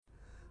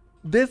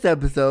This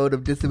episode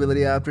of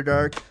Disability After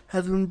Dark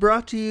has been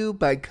brought to you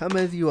by Come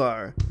As You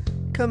Are.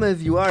 Come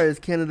As You Are is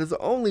Canada's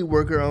only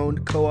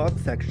worker-owned co-op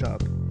sex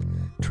shop.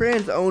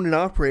 Trans-owned and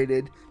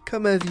operated,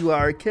 Come As You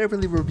Are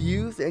carefully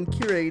reviews and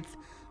curates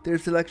their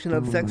selection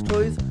of sex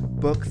toys,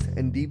 books,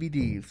 and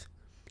DVDs.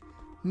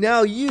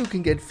 Now you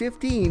can get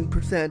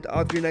 15%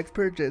 off your next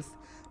purchase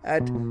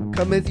at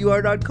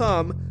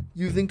comeasyouare.com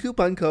using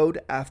coupon code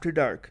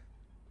AFTERDARK.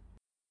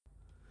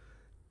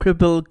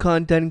 Crippled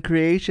Content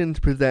Creations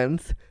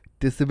presents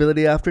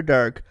Disability After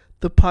Dark,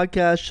 the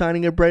podcast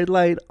shining a bright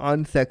light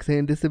on sex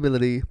and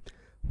disability,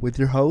 with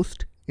your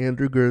host,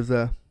 Andrew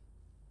Gurza.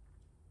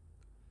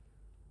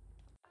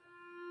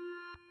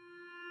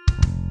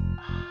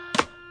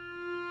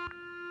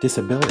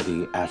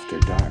 Disability After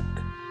Dark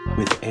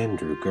with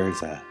Andrew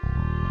Gurza,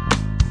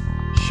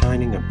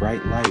 shining a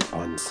bright light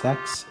on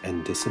sex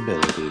and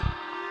disability.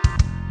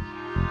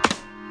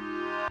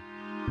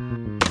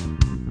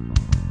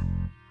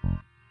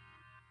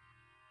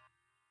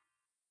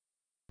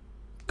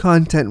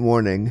 Content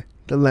warning.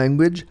 The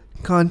language,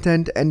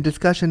 content, and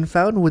discussion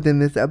found within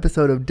this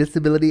episode of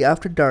Disability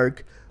After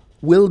Dark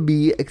will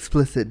be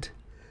explicit.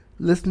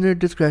 Listener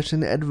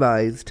discretion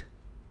advised.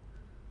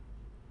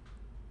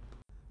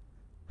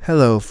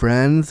 Hello,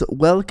 friends.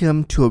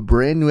 Welcome to a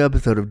brand new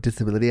episode of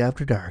Disability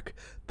After Dark,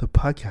 the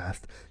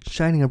podcast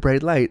shining a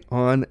bright light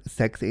on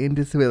sex and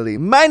disability.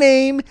 My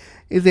name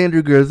is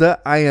Andrew Gurza.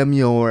 I am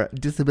your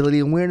disability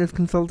awareness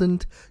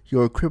consultant,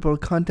 your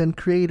crippled content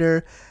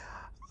creator.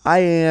 I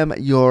am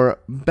your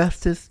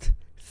bestest,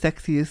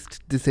 sexiest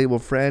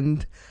disabled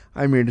friend.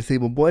 I'm your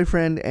disabled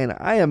boyfriend, and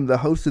I am the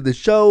host of the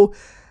show,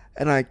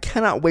 and I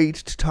cannot wait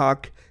to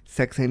talk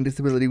sex and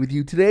disability with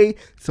you today,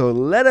 so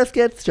let us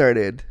get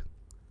started.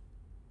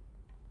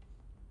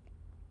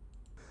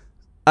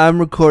 I'm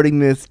recording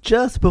this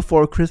just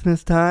before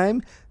Christmas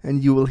time,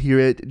 and you will hear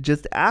it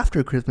just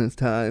after Christmas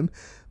time.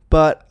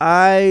 But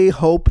I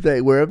hope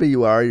that wherever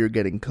you are, you're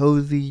getting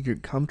cozy, you're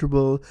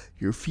comfortable,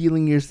 you're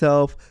feeling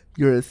yourself,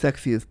 you're as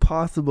sexy as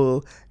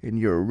possible, and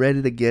you're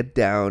ready to get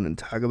down and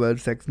talk about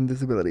sex and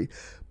disability.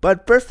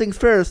 But first things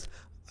first,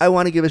 I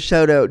want to give a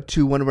shout out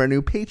to one of our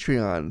new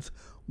Patreons.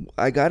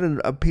 I got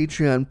a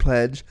Patreon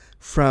pledge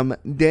from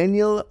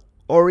Daniel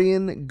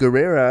Orion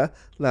Guerrera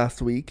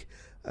last week.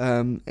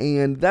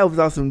 And that was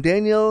awesome.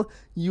 Daniel,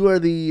 you are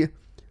the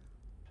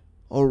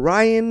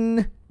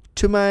Orion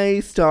to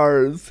my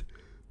stars.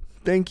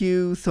 Thank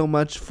you so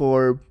much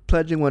for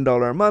pledging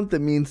 $1 a month. It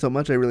means so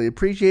much. I really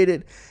appreciate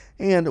it.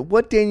 And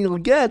what Daniel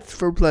gets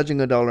for pledging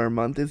 $1 a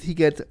month is he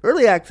gets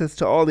early access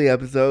to all the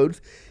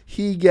episodes.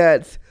 He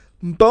gets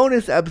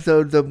bonus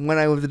episodes of when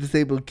I was a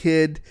disabled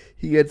kid.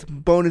 He gets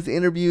bonus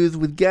interviews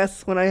with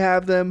guests when I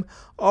have them.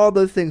 All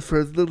those things for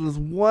as little as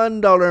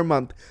 $1 a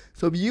month.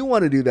 So if you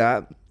want to do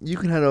that, you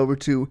can head over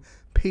to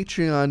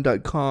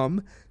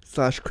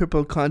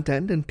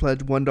patreon.com/crippledcontent and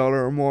pledge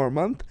 $1 or more a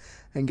month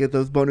and get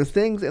those bonus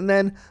things. And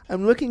then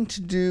I'm looking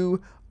to do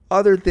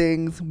other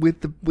things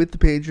with the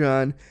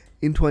Patreon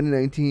in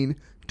 2019.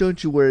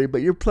 Don't you worry,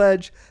 but your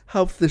pledge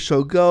helps the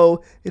show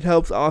go. It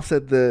helps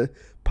offset the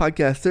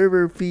podcast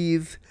server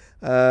fees.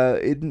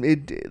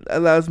 It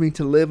allows me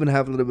to live and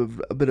have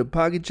a bit of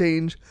pocket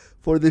change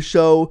for the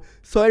show.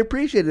 So I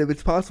appreciate it. If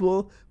it's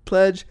possible,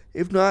 pledge.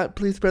 If not,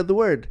 please spread the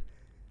word.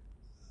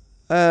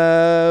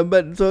 Now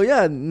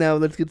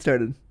let's get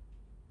started.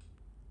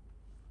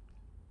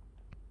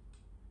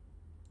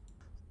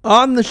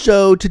 On the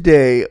show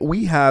today,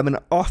 we have an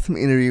awesome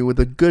interview with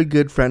a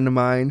good friend of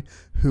mine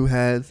who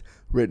has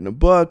written a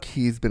book.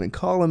 He's been a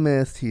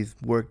columnist. He's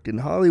worked in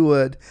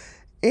Hollywood.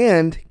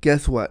 And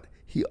guess what?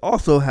 He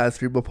also has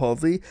cerebral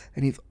palsy,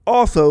 and he's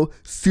also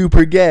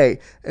super gay.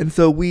 And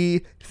so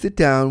we sit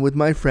down with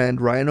my friend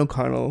Ryan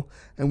O'Connell,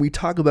 and we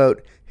talk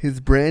about his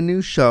brand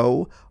new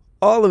show,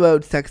 all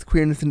about sex,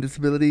 queerness, and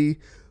disability,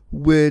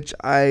 which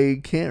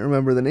I can't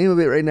remember the name of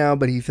it right now,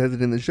 but he says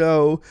it in the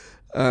show.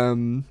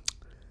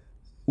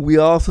 We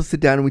also sit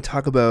down and we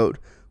talk about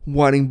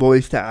wanting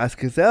boys to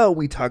ask us out.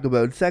 We talk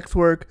about sex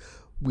work.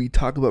 We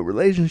talk about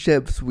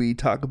relationships. We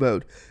talk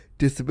about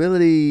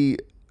disability,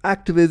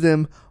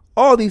 activism.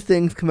 All these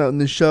things come out in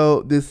the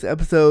show, this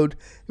episode.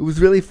 It was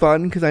really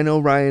fun because I know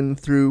Ryan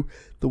through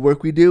the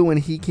work we do. When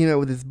he came out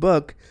with his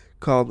book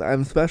called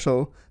I'm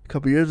Special a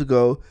couple years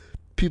ago,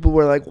 people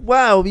were like,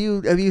 wow,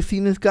 have you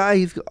seen this guy?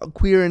 He's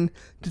queer and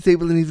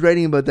disabled and he's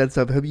writing about that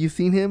stuff. Have you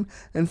seen him?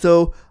 And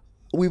so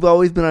we've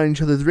always been on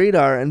each other's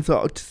radar. And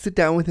so to sit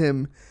down with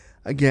him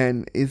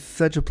again is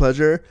such a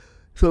pleasure.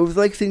 So it was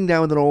like sitting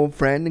down with an old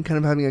friend and kind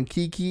of having a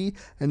kiki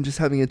and just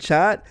having a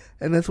chat.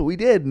 And that's what we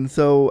did. And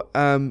so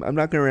I'm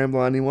not going to ramble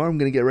on anymore. I'm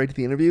going to get right to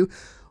the interview.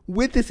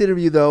 With this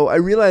interview, though, I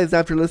realized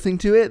after listening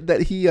to it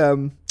that he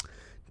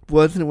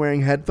wasn't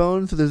wearing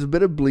headphones. So there's a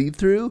bit of bleed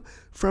through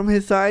from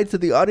his side. So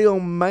the audio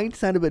might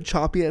sound a bit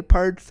choppy at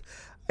parts.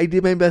 I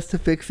did my best to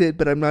fix it,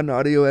 but I'm not an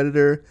audio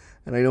editor.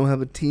 And I don't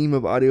have a team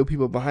of audio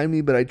people behind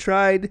me, but I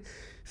tried.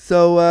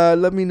 So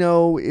let me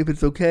know if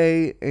it's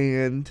okay.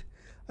 And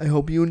I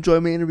hope you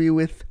enjoy my interview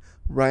with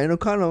Ryan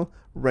O'Connell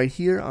right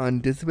here on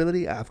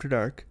Disability After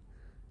Dark.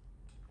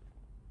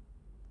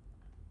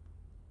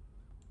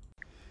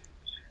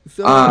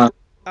 So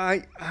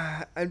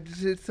I'm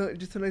just it's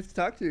so nice to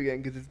talk to you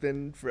again because it's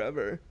been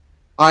forever.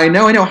 I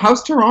know, I know.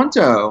 How's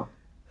Toronto?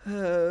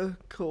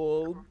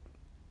 Cold.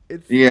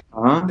 It's Yeah,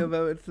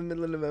 November. It's the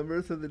middle of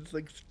November, so it's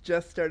like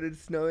just started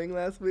snowing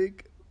last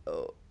week.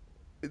 Oh,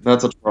 it's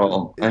that's a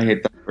troll. I it's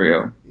hate that for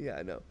you. yeah,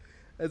 I know.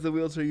 As a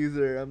wheelchair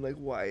user, I'm like,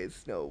 why is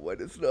snow? Why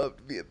does snow have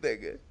to be a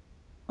thing?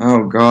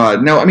 Oh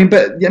God, no. I mean,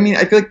 but I mean,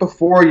 I feel like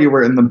before you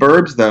were in the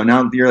burbs, though.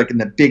 Now you're like in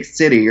the big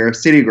city. You're a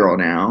city girl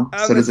now.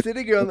 So I'm a does it?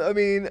 city girl.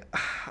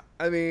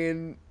 I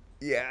mean,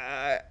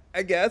 yeah,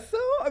 I guess so.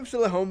 I'm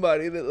still a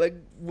homebody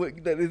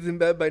that that is in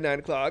bed by 9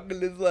 o'clock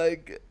and is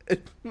like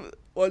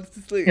wants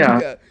to sleep. Yeah.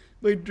 Yeah,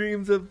 my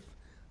dreams of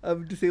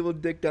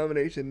disabled dick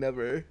domination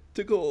never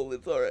took hold.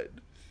 It's all right.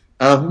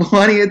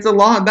 Honey, it's a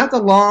long. That's a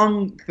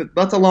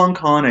long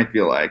con. I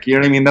feel like you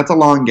know what I mean. That's a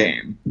long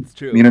game. It's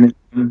You true. know what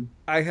I mean?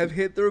 I have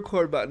hit the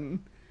record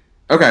button,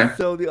 Okay.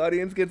 so the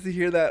audience gets to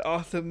hear that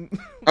awesome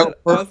Oh, that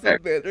awesome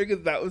perfect. banter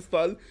because that was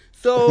fun.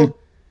 So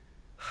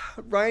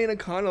Ryan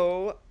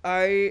O'Connell,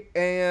 I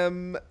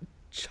am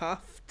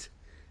chuffed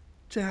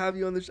to have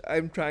you on the.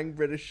 I'm trying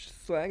British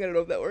slang. I don't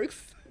know if that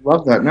works.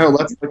 Love that. No,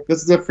 let's. Like,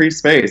 this is a free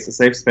space, a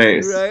safe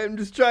space. Right, I'm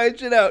just trying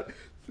shit out.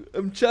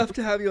 I'm chuffed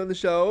to have you on the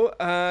show.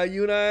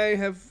 You and I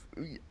have,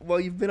 well,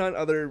 you've been on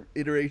other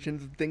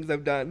iterations of things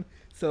I've done,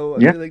 so I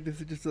Yeah. feel like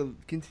this is just a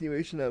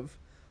continuation of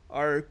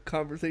our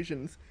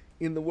conversations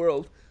in the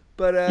world.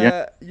 But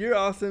Yeah. you're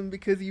awesome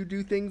because you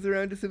do things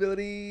around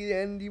disability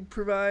and you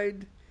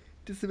provide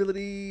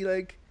disability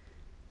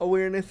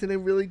awareness in a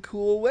really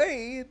cool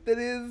way. That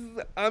is,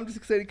 I'm just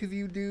excited because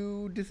you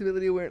do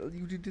disability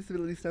you do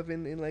disability stuff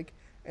in like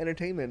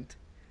entertainment,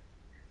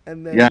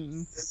 and then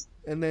Yes.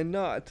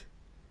 not.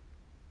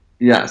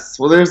 Yes.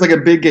 Well, there's like a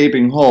big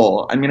gaping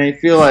hole. I mean, I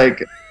feel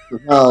like,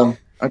 well,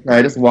 okay,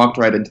 I just walked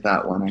right into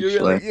that one,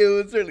 actually.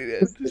 You certainly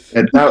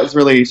did. That was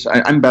really,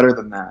 I'm better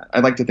than that.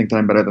 I'd like to think that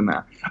I'm better than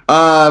that.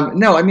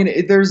 No, I mean,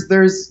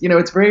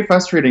 it's very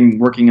frustrating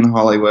working in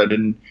Hollywood.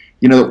 And,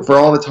 for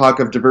all the talk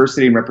of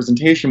diversity and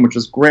representation, which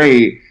is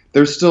great,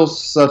 there's still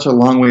such a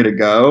long way to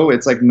go.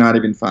 It's like not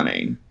even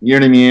funny. You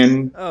know what I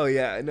mean? Oh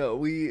yeah, no,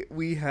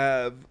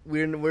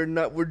 we're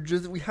not we're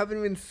just we haven't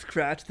even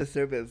scratched the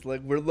surface.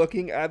 Like we're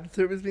looking at the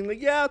surface, being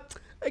like, yeah,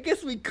 I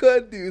guess we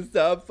could do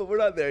stuff, but we're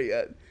not there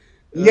yet.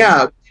 Um,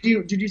 Yeah.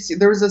 Did you see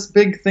there was this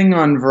big thing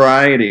on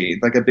Variety,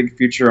 like a big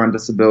feature on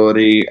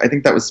disability. I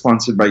think that was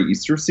sponsored by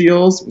Easter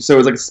Seals. So it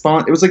was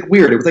like it was like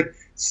weird. It was like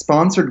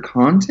sponsored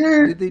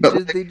content, did they but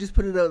just they just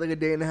put it out like a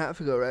day and a half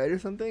ago, right, or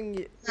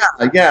something?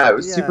 yeah, it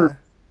was super.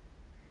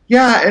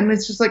 Yeah, Yeah, and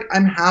it's just like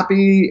I'm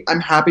happy. I'm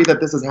happy that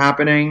this is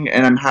happening,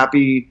 and I'm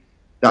happy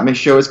that my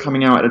show is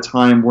coming out at a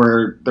time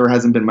where there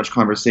hasn't been much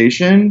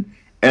conversation,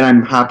 and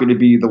I'm happy to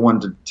be the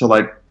one to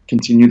like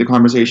continue the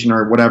conversation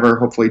or whatever.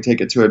 Hopefully,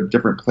 take it to a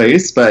different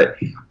place. But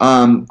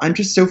I'm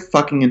just so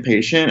fucking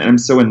impatient, and I'm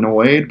so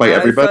annoyed by I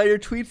everybody. saw your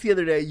tweets the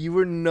other day. You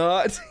were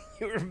not.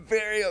 You were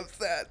very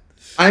upset.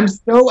 I'm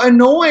so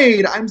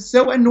annoyed. I'm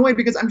so annoyed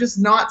because I'm just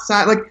not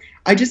sad. Like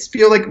I just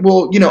feel like,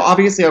 well,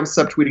 obviously I was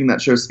subtweeting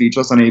that show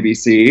Speechless on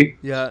ABC.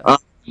 Yeah.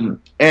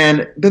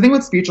 And the thing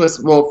with Speechless,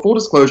 well, full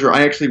disclosure,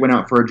 I actually went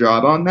out for a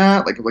job on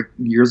that like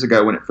years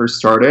ago when it first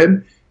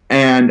started,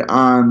 and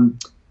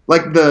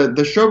like the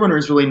showrunner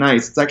is really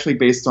nice. It's actually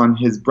based on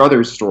his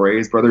brother's story.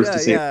 His brother's Yeah,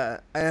 disabled.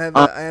 yeah.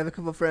 Uh, I have a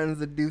couple friends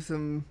that do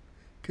some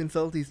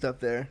consulty stuff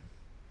there.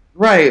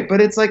 Right, but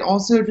it's like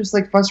also just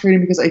like frustrating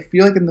because I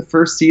feel like in the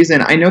first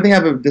season, I know they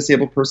have a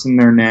disabled person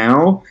there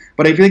now,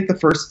 but I feel like the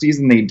first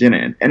season they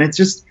didn't. And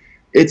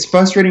it's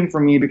frustrating for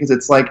me because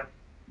it's like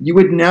you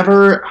would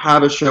never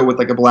have a show with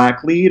like a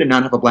black lead and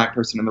not have a black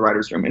person in the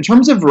writer's room. In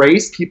terms of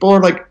race, people are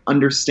like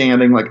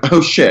understanding like,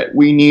 oh shit,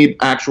 we need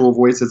actual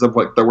voices of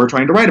what that we're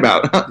trying to write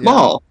about. Yeah.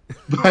 Lol.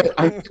 But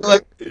I feel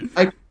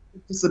like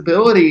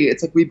disability,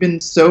 it's like we've been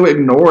so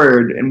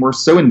ignored and we're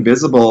so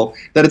invisible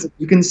that it's like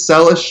you can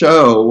sell a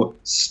show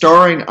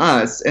starring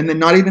us and then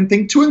not even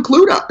think to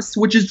include us,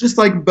 which is just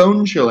like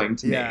bone chilling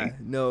to Yeah, me.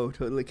 no,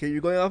 totally. Okay,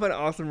 you're going off on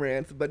awesome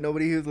rants, but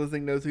nobody who's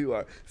listening knows who you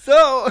are.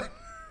 So,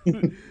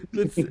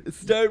 let's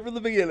start from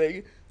the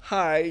beginning.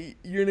 Hi,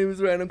 your name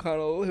is Ryan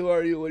O'Connell. Who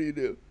are you? What do you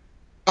do?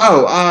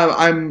 Oh,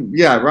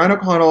 Ryan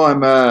O'Connell.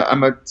 I'm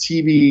a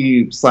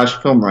TV slash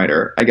film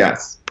writer, I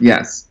guess.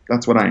 Yes,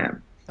 that's what I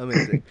am.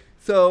 Amazing.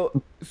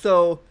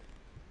 So,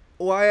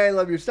 why I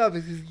love your stuff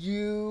is because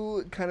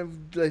you kind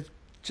of like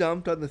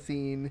jumped on the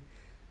scene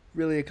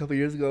really a couple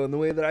years ago, and the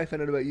way that I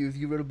found out about you is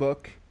you wrote a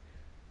book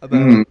about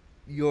Mhm.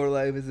 your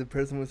life as a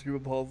person with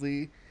cerebral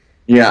palsy,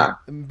 Yeah.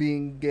 and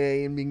being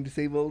gay and being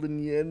disabled,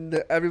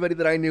 and everybody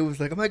that I knew was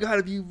like, "Oh my god,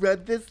 have you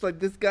read this? Like,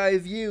 this guy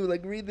is you.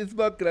 Like, read this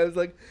book." And I was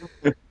like,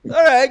 "All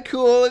right,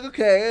 cool. Like,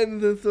 okay."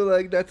 And so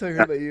like that's how I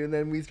heard about you, and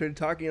then we started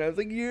talking, and I was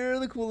like, "You're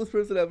the coolest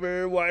person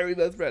ever. Why are we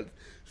best friends?"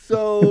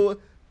 So,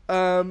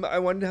 I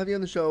wanted to have you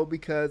on the show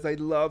because I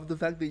love the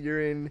fact that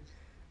you're in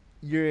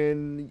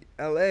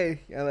LA.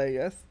 LA,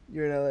 yes,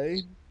 you're in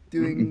LA.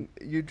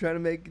 You're trying to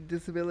make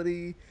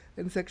disability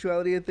and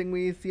sexuality a thing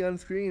we see on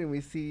screen and we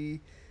see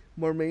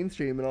more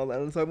mainstream and all that.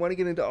 And so I want to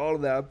get into all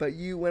of that. But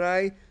when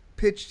I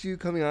pitched you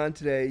coming on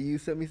today, you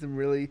sent me some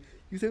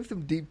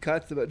deep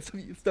cuts about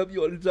some stuff you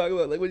wanted to talk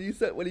about. Like when you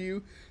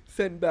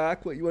sent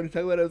back what you wanted to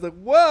talk about, I was like,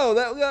 whoa,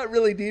 that got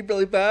really deep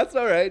really fast.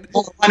 All right.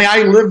 Well, honey,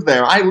 I live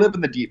there. I live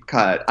in the deep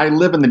cut.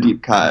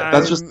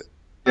 That's just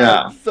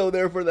yeah. I'm so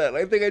there for that.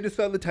 I think I just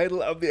found the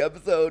title of the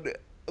episode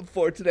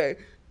for today.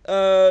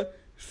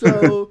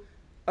 So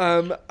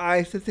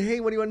I said, hey,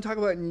 what do you want to talk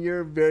about? And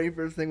your very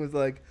first thing was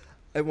like,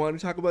 I want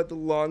to talk about the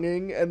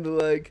longing and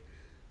the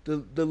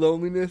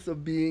loneliness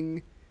of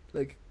being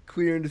like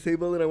queer and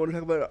disabled, and I want to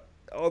talk about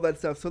all that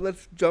stuff. So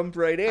let's jump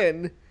right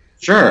in.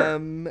 Sure.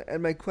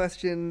 And my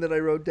question that I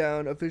wrote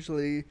down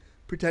officially,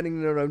 pretending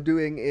to know what I'm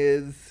doing,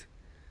 is,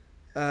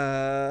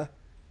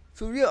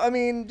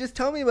 just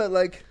tell me about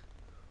like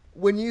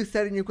when you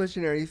said in your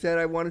questionnaire, you said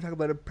I want to talk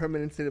about a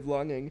permanent state of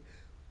longing.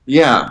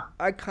 Yeah.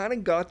 I kind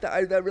of got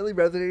that. That really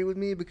resonated with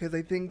me because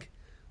I think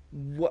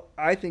what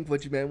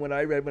you meant when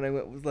I read when I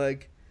went was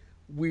like,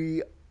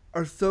 we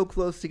are so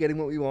close to getting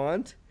what we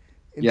want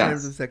in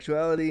terms of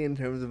sexuality, in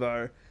terms of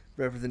our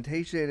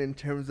representation, in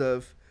terms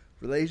of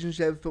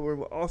relationships, but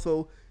we're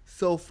also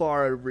so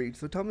far out of reach.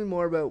 So tell me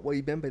more about what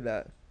you meant by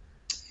that.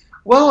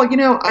 Well,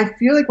 I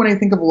feel like when I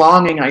think of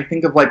longing, I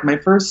think of like my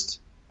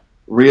first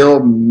real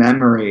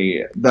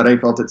memory that I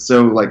felt it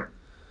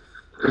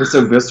was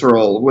so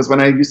visceral was when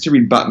I used to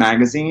read Butt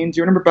Magazine. Do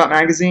you remember Butt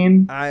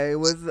Magazine? I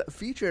was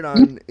featured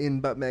in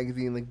Butt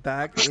Magazine like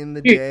back in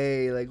the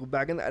day, I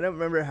don't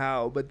remember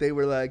how, but they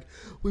were like,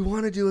 we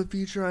want to do a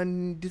feature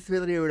on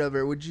disability or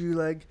whatever. Would you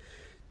like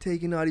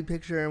take a naughty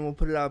picture and we'll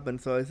put it up? And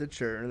so I said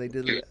sure, and they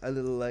did a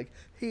little like,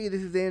 hey,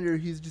 this is Andrew,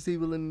 he's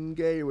disabled and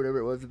gay or whatever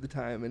it was at the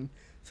time. And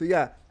so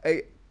yeah,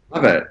 I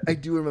love it. I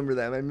do remember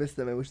them. I miss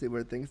them. I wish they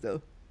were things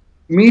though.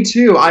 Me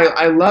too.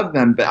 I love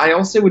them, but I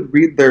also would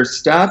read their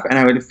stuff and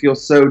I would feel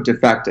so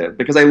defective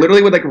because I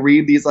literally would like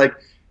read these like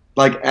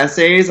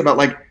essays about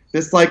like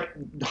this like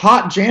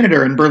hot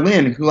janitor in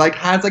Berlin who like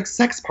has like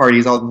sex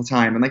parties all the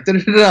time and like da da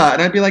da da,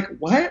 and I'd be like,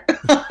 what?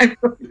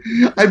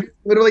 I'd be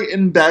literally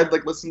in bed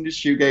like listening to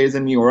shoegaze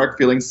in New York,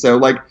 feeling so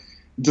like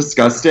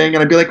disgusting, and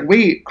I'd be like,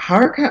 wait,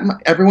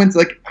 everyone's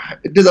like,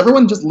 does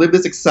everyone just live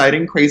this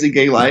exciting crazy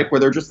gay life where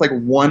they're just like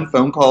one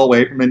phone call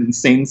away from an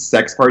insane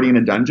sex party in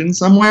a dungeon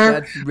somewhere?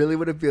 That's really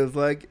what it feels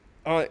like.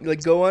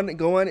 Like go on a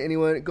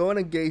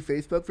gay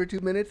Facebook for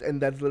 2 minutes,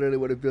 and that's literally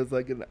what it feels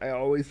like. And I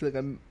always feel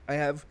like I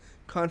have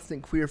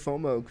constant queer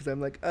FOMO because I'm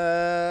like,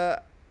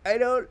 I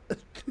don't.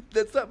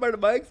 That's not part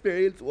of my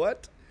experience.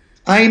 What?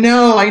 I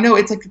know.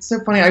 It's so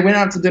funny. I went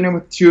out to dinner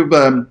with two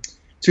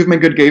of my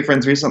good gay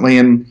friends recently,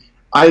 and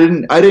I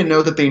didn't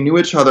know that they knew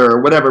each other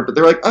or whatever, but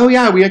they're like, oh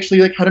yeah, we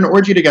actually like had an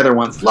orgy together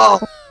once. Lol.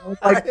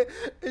 And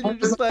you're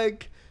just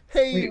like,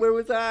 hey, where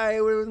was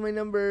I? Where was my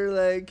number?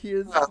 Like,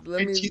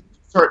 let me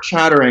start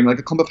chattering, like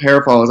a clump of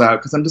hair falls out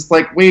because I'm just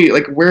like, wait,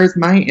 like where's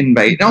my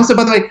invite? And also,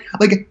 by the way,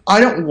 like I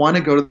don't want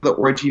to go to the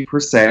orgy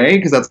per se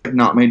because that's like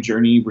not my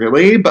journey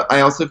really, but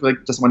I also feel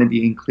like just want to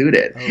be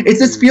included. It's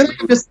this feeling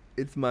of just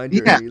it's my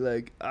journey. Yeah.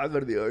 Like I'll go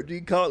to the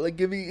orgy. Call it, like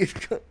give me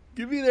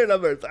their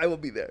numbers. I will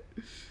be there.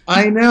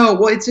 I know.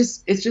 Well, it's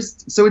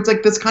just so it's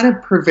like this kind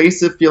of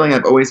pervasive feeling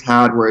I've always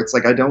had where it's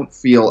like I don't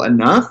feel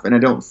enough and I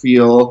don't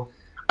feel.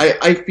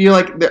 I feel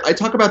like I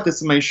talk about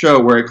this in my show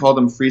where I call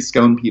them free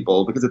scone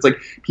people because it's like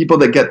people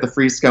that get the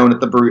free scone at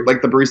the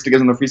barista gives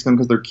them the free scone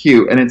because they're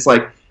cute, and it's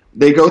like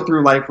they go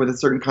through life with a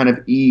certain kind of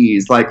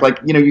ease. Like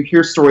you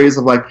hear stories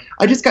of like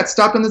I just got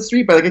stopped on the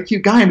street by like a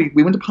cute guy and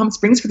we went to Palm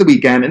Springs for the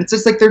weekend, and it's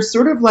just like there's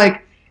sort of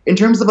like in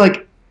terms of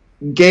like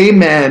gay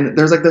men,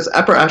 there's like this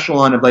upper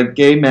echelon of like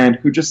gay men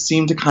who just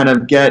seem to kind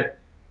of get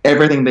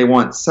everything they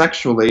want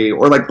sexually,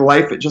 or like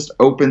life, it just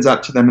opens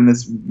up to them in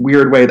this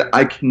weird way that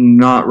I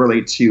cannot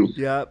relate to.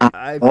 Yeah,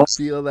 I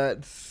feel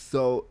that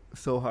so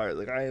hard.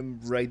 Like I am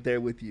right there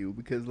with you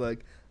because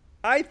like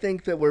I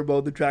think that we're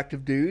both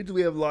attractive dudes.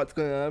 We have lots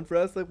going on for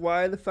us. Like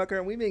why the fuck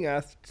aren't we being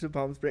asked to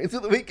Palm Springs for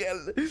the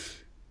weekend?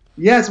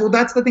 Yes, well,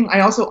 that's the thing. I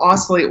also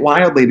oscillate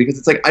wildly because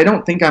it's like I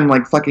don't think I'm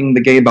like fucking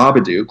the gay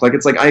Babadook. Like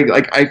it's like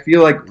I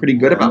feel like pretty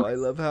good about. I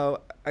love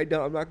how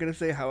I'm not gonna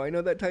say how I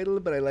know that title,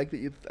 but I like that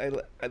you.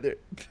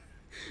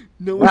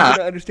 No one's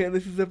gonna understand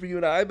this except for you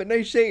and I. But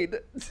nice shade.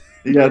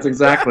 Yes,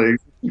 exactly.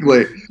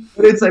 But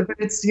it's like,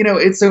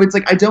 it's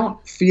like I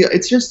don't feel.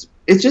 It's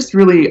just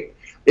really.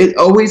 It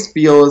always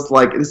feels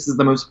like this is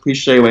the most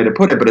cliche way to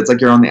put it, but it's like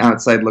you're on the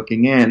outside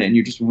looking in, and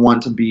you just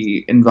want to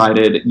be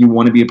invited. You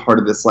want to be a part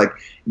of this like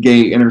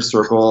gay inner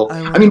circle.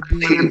 I mean,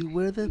 be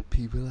where the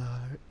people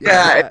are.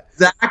 Yeah,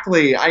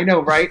 exactly. I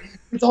know, right?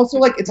 It's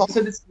also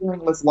this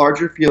feeling, this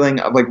larger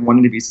feeling of like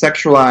wanting to be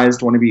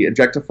sexualized, wanting to be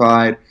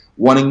objectified,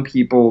 wanting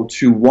people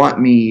to want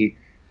me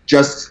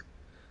just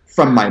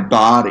from my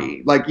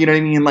body. Like, you know what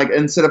I mean? Like,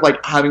 instead of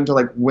like having to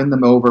like win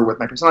them over with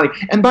my personality.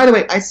 And by the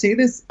way, I say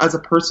this as a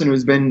person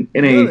who's been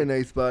in a really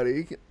nice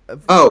body.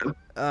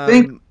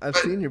 I've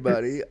seen your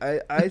body.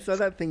 I saw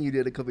that thing you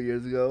did a couple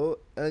years ago.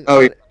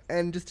 Yeah.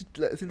 And just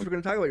since we're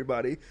going to talk about your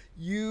body,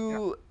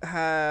 you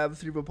have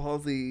cerebral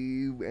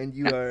palsy, and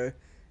you are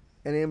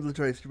an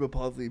ambulatory cerebral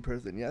palsy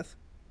person, yes?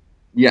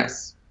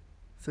 Yes.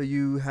 So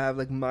you have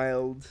like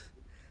mild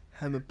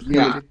Yeah.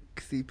 hemiplegic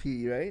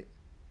CP, right?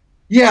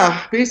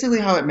 Yeah, basically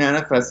how it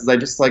manifests is I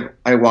just like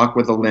I walk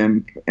with a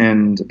limp,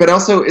 and but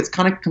also it's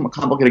kind of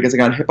complicated because I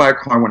got hit by a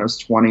car when I was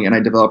 20 and I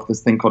developed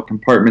this thing called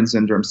compartment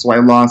syndrome. So I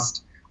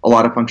lost a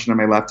lot of function on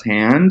my left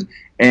hand,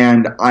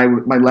 and I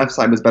my left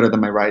side was better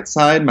than my right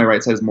side. My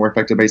right side is more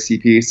affected by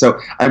CP. So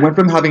I went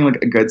from having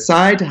like a good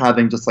side to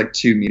having just like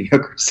two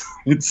mediocre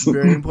sides.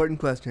 Very important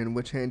question.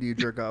 Which hand do you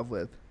jerk off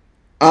with?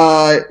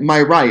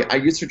 My right. I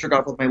used to jerk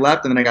off with my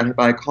left, and then I got hit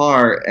by a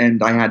car,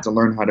 and I had to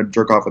learn how to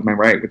jerk off with my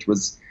right, which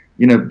was,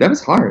 that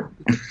was hard.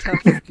 It's a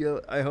tough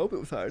skill. I hope it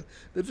was hard.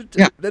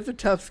 Yeah. That's a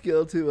tough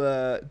skill to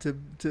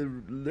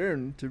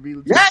learn to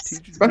really Yes,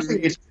 teach.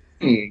 especially age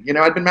 20.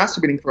 I'd been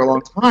masturbating for a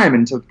long time,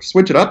 and to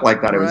switch it up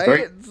like that, it was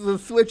very. Right? It's a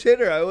switch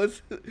hitter. I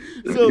was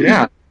so.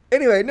 Yeah.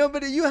 Anyway, no,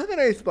 but you have a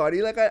nice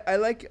body. Like I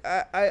like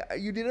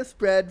you did a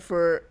spread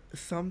for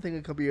something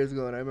a couple years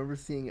ago, and I remember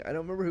seeing it. I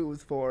don't remember who it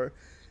was for.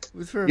 It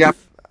was for Yeah.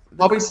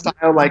 Probably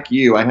style like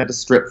you. I had to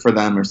strip for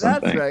them or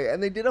something. That's right.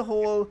 And they did a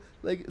whole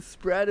like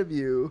spread of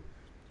you.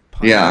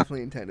 Pun Yeah.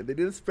 definitely intended. They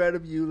did a spread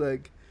of you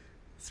like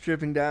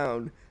stripping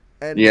down,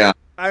 and Yeah.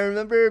 I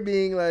remember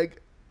being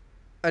like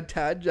a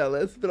tad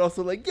jealous, but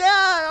also like,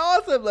 yeah,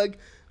 awesome. Like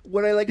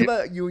what I like Yeah.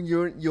 about you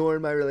and your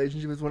and my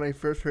relationship is when I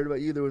first heard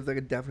about you, there was like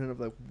a definite of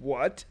like,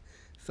 what?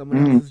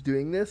 Someone Mhm. else is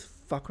doing this?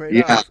 Fuck right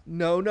Yeah. off.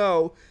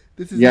 No,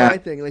 this is Yeah. my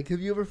thing. Like,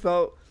 have you ever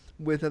felt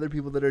with other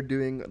people that are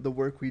doing the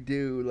work we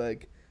do,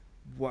 like,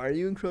 why are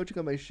you encroaching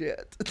on my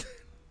shit?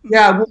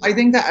 Yeah, well, I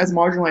think that as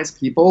marginalized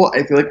people,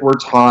 I feel like we're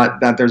taught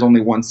that there's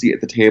only one seat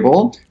at the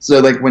table. So,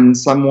 like, when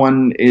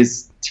someone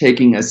is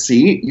taking a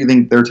seat, you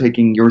think they're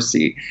taking your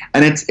seat,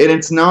 and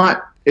it's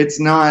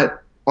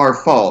not our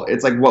fault.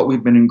 It's like what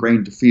we've been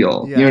ingrained to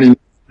feel. Yeah. You know what I mean?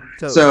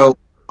 Totally. So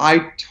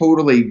I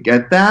totally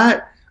get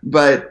that,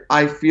 but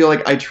I feel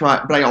like I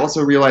try, but I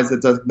also realize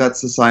that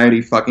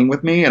society fucking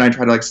with me, and I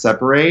try to like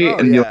separate oh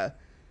and be like, yeah,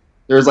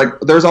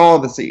 there's all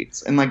the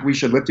seats, and like we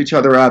should lift each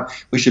other up.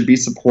 We should be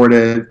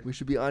supportive. we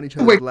should be on each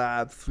Wait. other's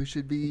laps. We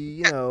should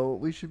be,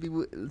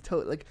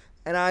 like.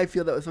 And I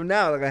feel that. So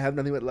now, like, I have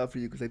nothing but love for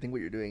you because I think what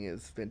you're doing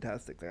is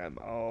fantastic. Like, I'm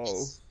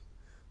all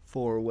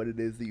for what it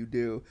is that you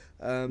do.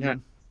 Yeah.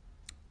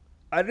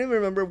 I don't even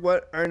remember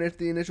what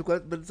the initial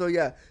question, but so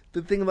yeah,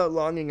 the thing about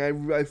longing,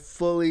 I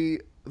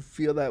fully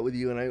feel that with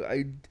you, and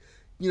I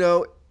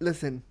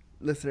listen,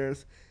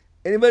 listeners,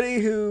 anybody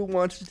who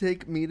wants to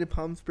take me to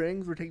Palm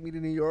Springs or take me to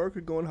New York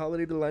or go on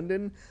holiday to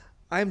London,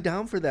 I'm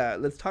down for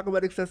that. Let's talk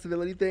about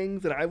accessibility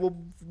things, and I will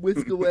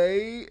whisk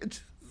away.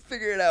 Just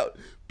figure it out,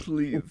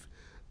 please.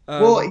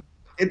 Well,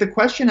 the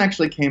question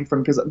actually came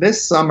from because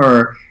this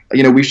summer,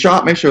 we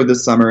shot my show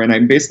this summer, and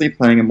I'm basically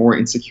playing a more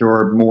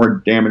insecure,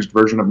 more damaged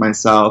version of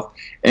myself.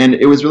 And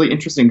it was really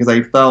interesting because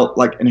I felt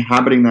like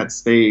inhabiting that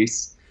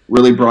space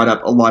really brought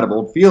up a lot of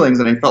old feelings,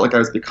 and I felt like I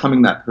was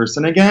becoming that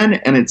person again.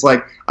 And it's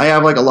like I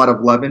have like a lot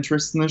of love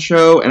interests in the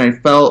show, and I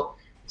felt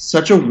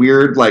such a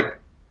weird like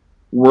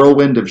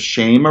whirlwind of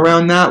shame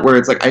around that, where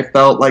it's like I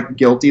felt like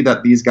guilty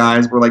that these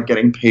guys were like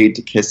getting paid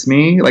to kiss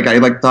me. Like I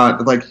like thought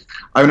that, like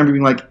I remember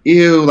being like,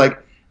 ew,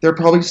 like they're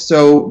probably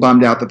so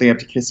bummed out that they have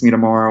to kiss me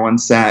tomorrow on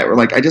set, or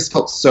like I just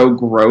felt so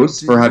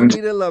gross for having Do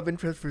you need a love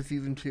interest for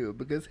season 2?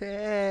 Because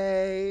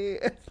hey,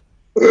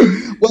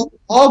 well,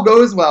 all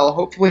goes well.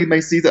 Hopefully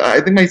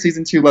I think my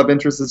season 2 love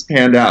interest is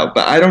panned out,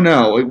 but I don't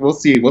know. We'll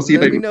see. We'll see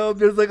let if me know if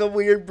there's like a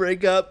weird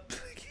breakup.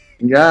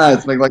 Yeah,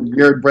 it's like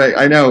weird break.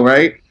 I know,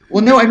 right?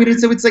 Well, no, I mean,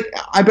 it's like,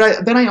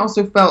 then I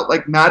also felt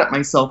like mad at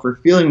myself for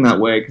feeling that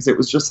way because it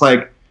was just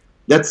like,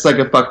 that's like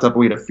a fucked up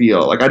way to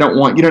feel. Like I don't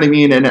want, you know what I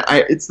mean? And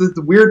it's this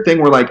weird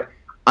thing where like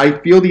I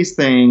feel these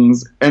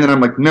things, and then I'm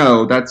like,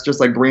 no, that's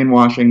just like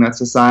brainwashing. That's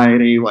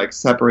society. Like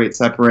separate.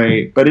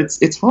 But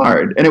it's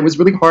hard, and it was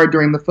really hard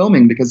during the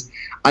filming because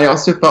I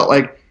also felt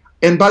like.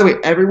 And by the way,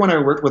 everyone I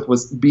worked with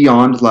was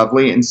beyond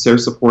lovely and so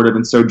supportive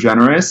and so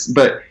generous,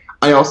 but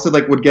I also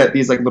like would get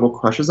these like little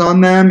crushes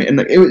on them,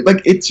 and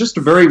it's just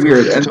very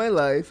weird. In And my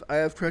life, I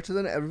have crushes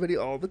on everybody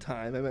all the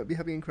time. I might be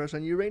having a crush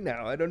on you right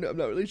now. I don't know. I'm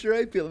not really sure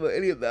how I feel about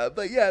any of that,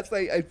 but yes,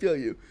 I feel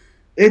you.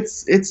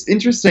 it's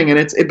interesting,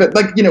 and but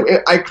like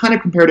I kind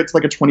of compared it to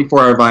like a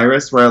 24-hour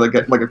virus where I like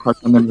get like a crush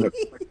on them.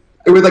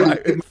 It was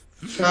like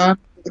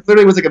it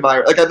literally was like a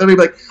virus. Like I literally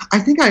be like, I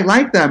think I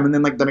like them, and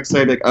then like the next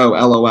day I'd be like, oh,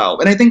 LOL.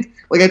 And I think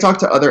like I talked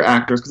to other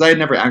actors because I had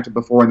never acted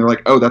before, and they're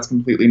like, oh, that's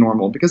completely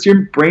normal because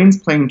your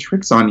brain's playing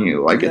tricks on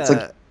you. Like it's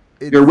like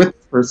you're with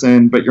this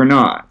person, but you're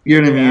not.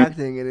 You know what I mean?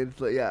 Acting, and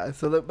it's like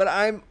So,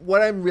 but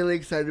what I'm really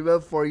excited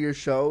about for your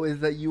show is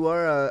that you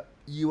are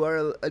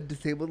a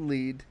disabled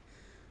lead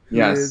who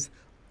Yes. is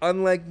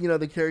unlike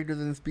the characters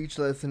in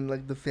Speechless and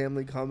like the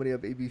family comedy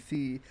of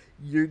ABC.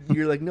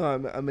 You're like, no,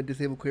 I'm a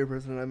disabled queer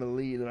person and I'm a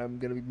lead and I'm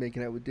gonna be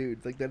making out with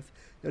dudes. Like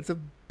that's a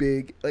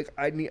big like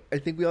I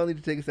think we all need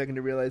to take a second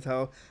to realize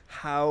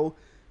how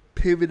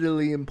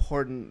pivotally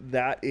important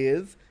that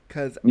is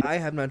because I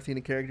have not seen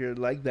a character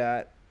like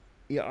that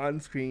on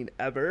screen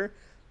ever.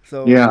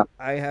 So Yeah.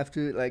 I have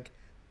to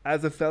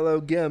as a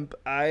fellow gimp,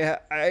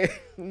 I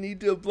need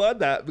to applaud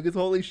that because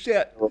holy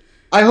shit.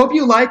 I hope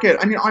you like it.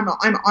 I mean,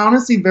 I'm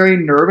honestly very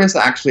nervous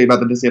actually about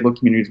the disabled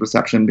community's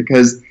reception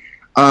because,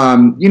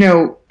 you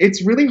know,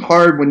 it's really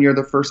hard when you're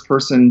the first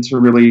person to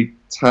really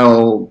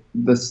tell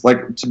this,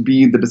 like, to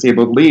be the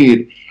disabled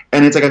lead,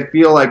 and it's like I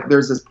feel like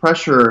there's this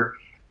pressure.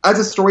 As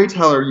a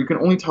storyteller, you can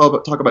only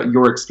talk about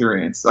your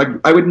experience. Like,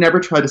 I would never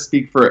try to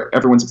speak for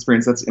everyone's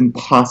experience. That's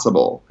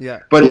impossible. Yeah.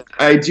 But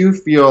I do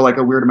feel like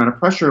a weird amount of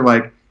pressure.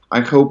 Like, I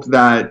hope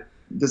that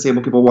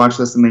disabled people watch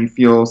this and they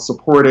feel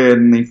supported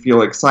and they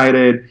feel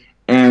excited.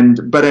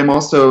 But I'm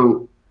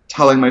also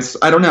telling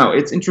I don't know,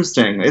 it's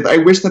interesting. I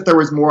wish that there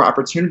was more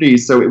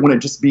opportunities, so it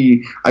wouldn't just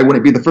be, I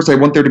wouldn't be the first. I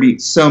want there to be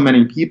so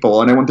many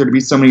people, and I want there to be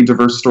so many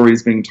diverse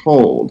stories being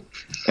told.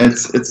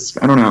 It's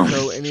I don't know.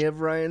 So any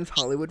of Ryan's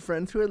Hollywood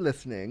friends who are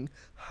listening,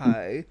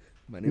 hi,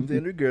 my name's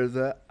Andrew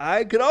Gerza.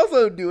 I could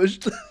also do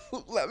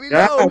let me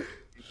know.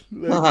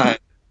 Hi.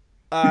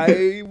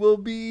 I will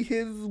be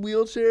his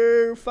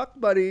wheelchair fuck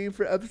buddy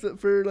for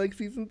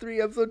season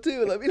 3, episode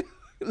 2. Let me know.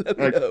 Let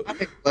me know.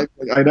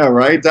 I know,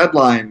 right?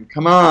 Deadline.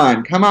 Come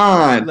on.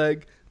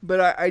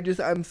 But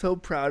I'm so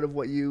proud of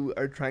what you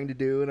are trying to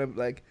do, and I'm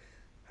like,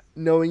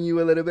 knowing you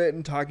a little bit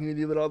and talking with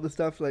you about all this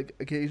stuff, like,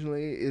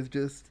 occasionally is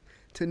just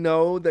to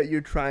know that you're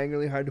trying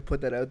really hard to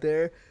put that out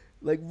there.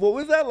 Like, what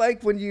was that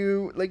like when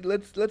you, like,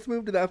 let's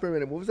move to that for a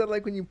minute. What was that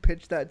like when you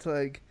pitched that to,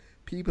 like,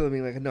 people and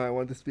being like, no, I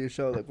want this to be a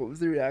show? Like, what was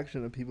the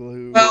reaction of people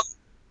who... Well,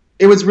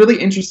 it was really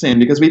interesting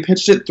because we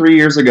pitched it 3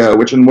 years ago,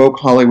 which in woke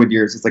Hollywood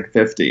years is like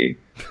 50.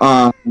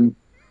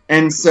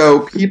 And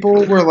so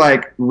people were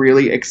like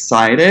really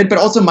excited, but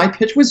also my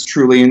pitch was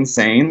truly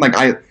insane. Like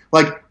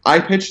I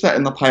pitched that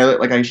in the pilot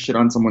like I shit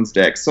on someone's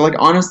dick. So like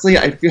honestly,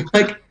 I feel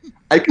like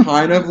I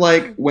kind of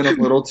like went a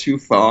little too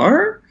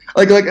far.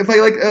 Because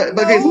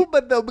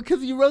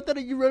you wrote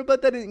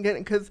about that again.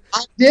 Because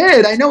I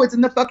did. I know it's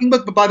in the fucking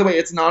book, but by the way,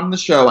 it's not in the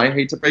show. I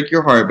hate to break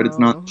your heart, but it's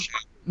not in the show.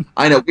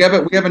 I know we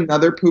have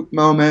another poop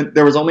moment.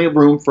 There was only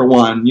room for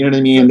one. You know what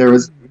I mean? There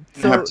was.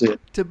 So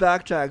to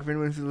backtrack for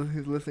anyone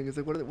who's listening, it's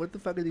like what the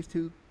fuck are these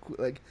two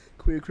like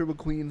queer cripple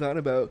queens on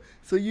about?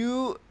 So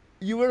you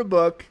wrote a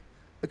book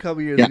a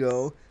couple years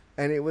ago,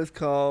 and it was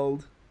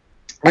called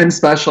 "I'm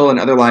Special and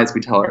Other Lies We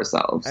Tell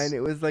Ourselves," and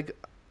it was like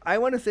I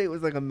want to say it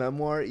was like a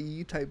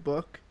memoir-y type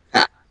book.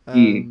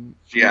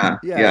 Yeah.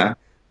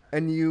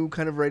 And you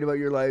kind of write about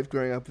your life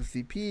growing up as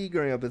CP,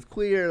 growing up as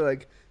queer,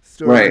 like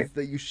stories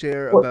that you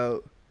share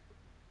about.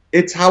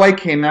 It's how I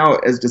came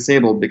out as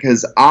disabled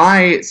because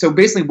so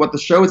basically what the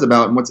show is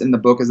about and what's in the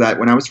book is that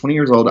when I was 20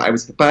 years old, I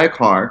was hit by a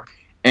car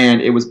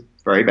and it was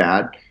very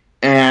bad.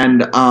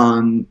 And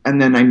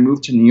then I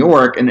moved to New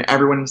York and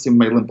everyone assumed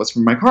my limp was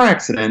from my car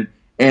accident.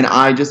 And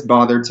I just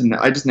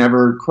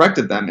never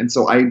corrected them. And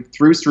so I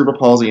threw cerebral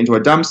palsy into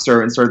a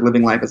dumpster and started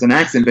living life as an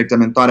accident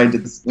victim and thought I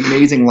did this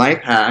amazing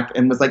life hack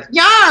and was like,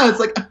 yeah, it's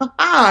like,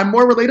 I'm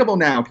more relatable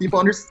now. People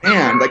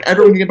understand. Like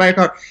everyone can get by a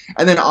car.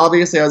 And then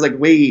obviously I was like,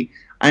 wait,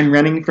 I'm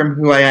running from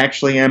who I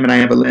actually am and I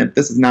have a limp.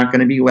 This is not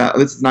going to be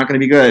This is not going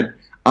to be good.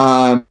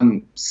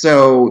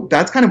 So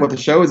that's kind of what the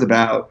show is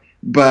about.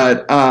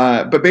 But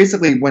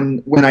basically,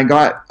 when I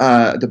got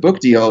the book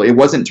deal, it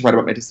wasn't to write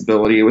about my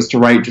disability. It was to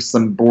write just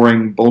some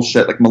boring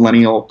bullshit, like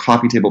millennial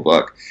coffee table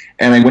book.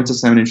 And I went to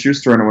Simon &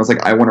 Schuster and I was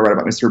like, I want to write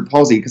about my cerebral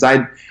palsy because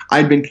I'd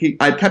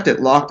kept it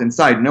locked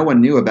inside. No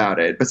one knew about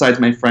it besides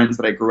my friends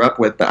that I grew up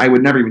with, but I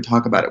would never even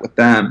talk about it with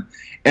them.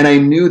 And I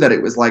knew that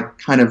it was like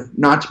kind of,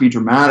 not to be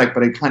dramatic,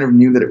 but I kind of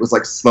knew that it was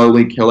like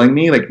slowly killing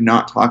me, like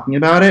not talking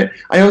about it.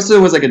 I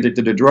also was like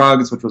addicted to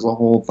drugs, which was a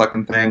whole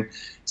fucking thing.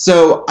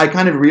 So I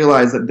kind of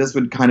realized that this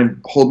would kind of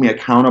hold me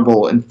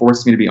accountable and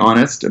force me to be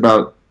honest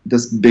about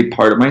this big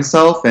part of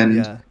myself.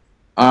 And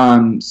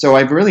so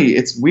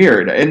it's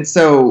weird. And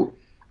so,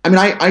 I mean,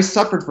 I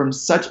suffered from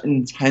such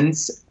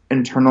intense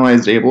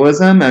internalized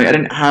ableism. I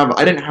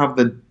didn't have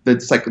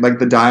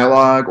the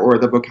dialogue or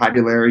the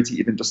vocabulary to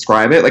even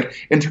describe it. Like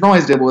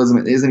internalized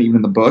ableism isn't even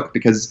in the book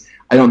because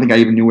I don't think I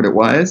even knew what it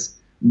was.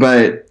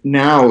 But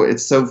now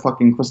it's so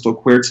fucking crystal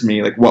clear to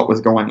me, like what was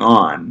going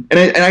on,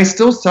 and I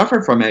still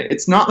suffer from it.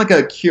 It's not like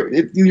a cure.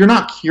 You're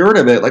not cured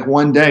of it like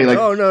one day. Like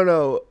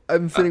no,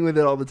 I'm sitting with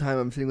it all the time.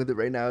 I'm sitting with it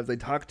right now as I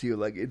talk to you.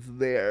 Like it's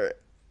there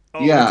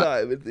all the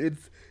time.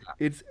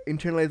 It's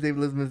internalized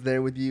ableism is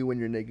there with you when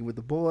you're naked with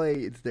a boy.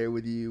 It's there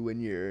with you when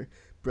you're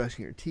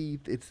brushing your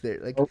teeth. It's there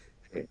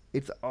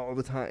it's all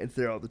the time. It's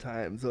there all the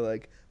time. So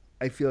like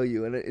I feel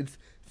you, and it's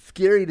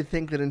scary to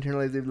think that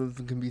internalized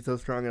ableism can be so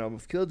strong and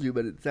almost killed you,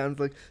 but it sounds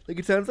like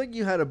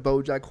you had a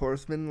BoJack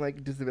Horseman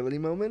like disability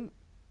moment.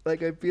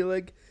 Like I feel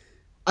like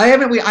I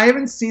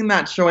haven't seen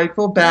that show. I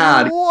feel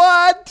bad.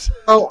 What?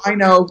 Oh, I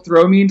know.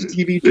 Throw me into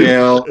TV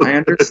jail. I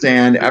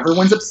understand.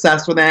 Everyone's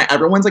obsessed with it.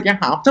 Everyone's like, you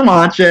have to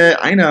watch it.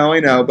 I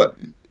know. But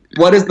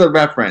what is the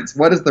reference?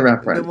 While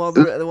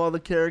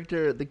the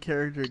character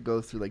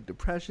goes through like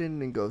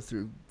depression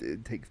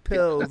and takes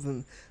pills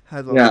and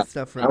has all this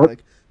stuff from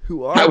like,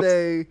 who are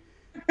they?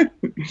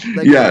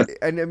 Like, yes.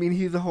 And I mean,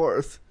 he's a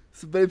horse.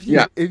 So, but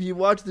if you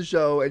watch the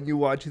show and you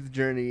watch his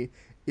journey,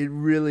 it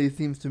really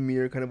seems to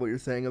mirror kind of what you're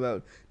saying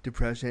about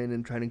depression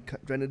and trying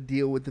to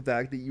deal with the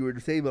fact that you were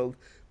disabled.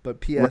 But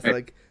P.S.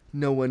 like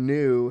no one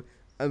knew.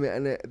 I mean,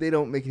 and they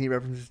don't make any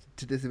references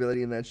to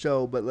disability in that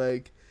show, but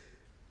like,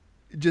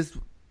 just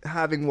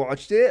having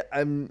watched it,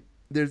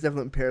 there's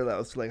definite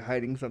parallels to like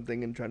hiding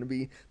something and trying to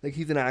be like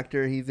he's an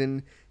actor, he's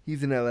in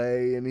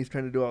LA and he's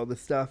trying to do all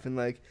this stuff, and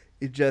like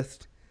it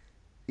just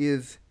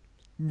is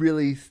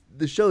really,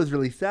 the show is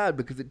really sad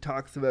because it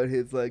talks about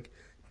his like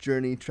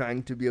journey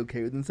trying to be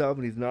okay with himself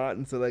and he's not,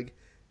 and so like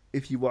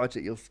if you watch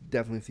it, you'll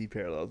definitely see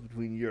parallels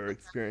between your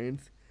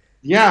experience.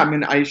 Yeah, I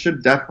mean, I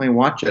should definitely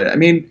watch it. I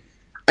mean,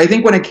 I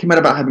think when it came out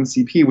about having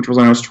CP, which was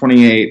when I was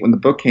 28, when the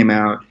book came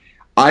out,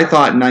 I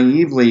thought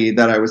naively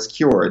that I was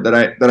cured, that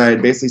I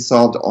had basically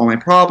solved all my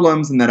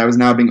problems, and that I was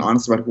now being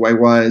honest about who I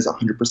was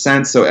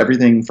 100%. So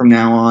everything from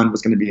now on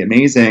was going to be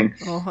amazing.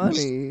 Oh,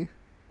 honey.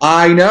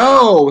 I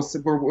know. So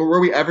were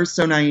we ever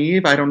so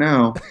naive? I don't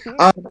know.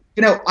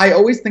 I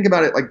always think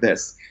about it like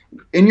this.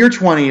 In your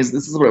 20s,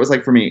 this is what it was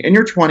like for me. In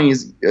your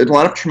 20s, a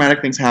lot of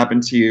traumatic things happen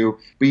to you,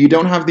 but you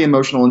don't have the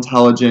emotional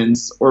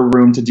intelligence or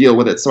room to deal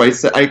with it. So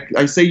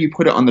I say you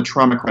put it on the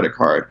trauma credit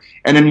card.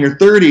 And in your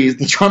 30s,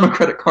 the trauma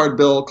credit card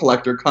bill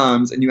collector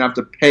comes, and you have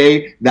to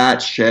pay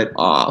that shit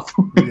off.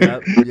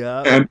 Yep,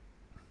 yep.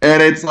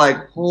 And it's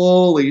like,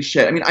 holy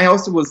shit. I mean, I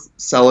also was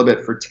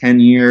celibate for 10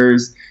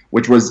 years,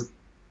 which was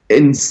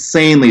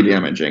insanely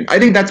damaging. I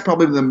think that's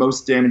probably the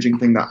most damaging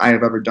thing that I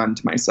have ever done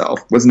to myself,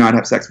 was not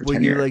have sex for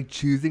 10 years. You're like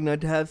choosing not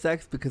to have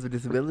sex because of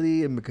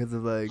disability and because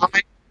of like...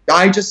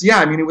 I just, yeah,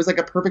 I mean, it was like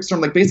a perfect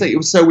storm. Like, basically, it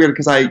was so weird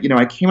because I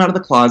came out of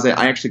the closet.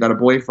 I actually got a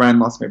boyfriend,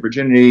 lost my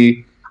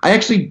virginity. I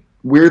actually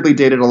weirdly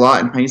dated a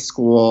lot in high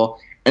school,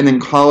 and then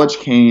college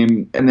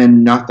came, and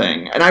then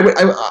nothing. And I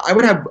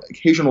would have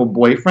occasional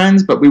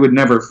boyfriends, but we would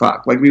never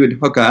fuck. Like, we would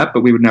hook up,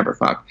 but we would never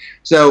fuck.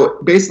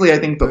 So basically, I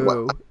think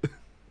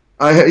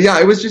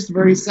it was just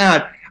very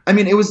sad. I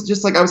mean, it was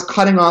just like I was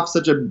cutting off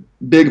such a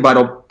big,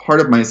 vital part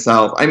of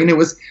myself. I mean, it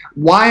was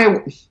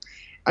why.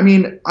 I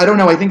mean, I don't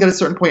know. I think at a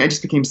certain point, I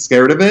just became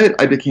scared of it.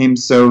 I became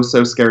so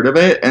scared of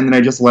it, and then I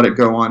just let it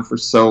go on for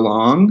so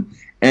long.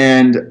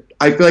 And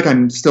I feel like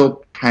I'm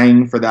still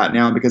paying for that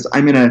now because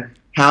I'm in a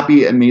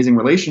happy, amazing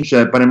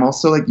relationship, but I'm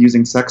also like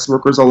using sex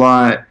workers a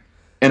lot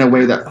in a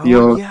way that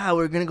feels. Oh yeah,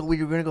 we're gonna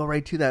go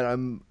right to that.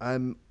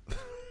 I'm.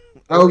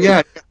 Oh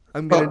yeah.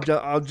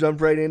 I'll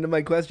jump right into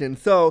my question.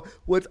 So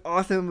what's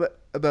awesome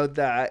about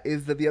that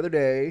is that the other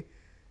day,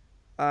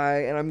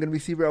 I'm going to be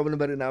super open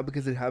about it now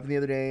because it happened the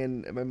other day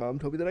and my mom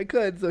told me that I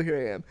could, so here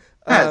I am.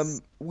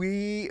 Yes.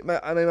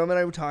 My mom and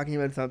I were talking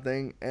about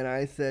something and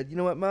I said, you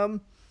know what,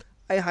 Mom?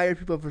 I hire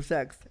people for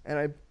sex. And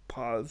I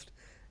paused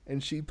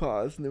and she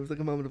paused and there was like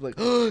a moment of like,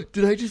 oh,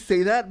 did I just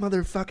say that?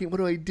 Motherfucking, what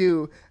do I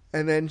do?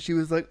 And then she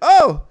was like,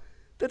 oh,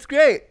 that's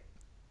great.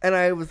 And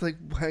I was like,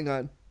 hang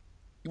on.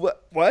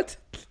 What?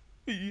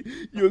 You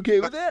okay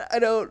with that? I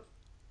don't.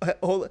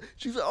 Hold on.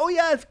 She's like, oh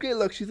yeah, it's great.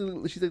 Look, she's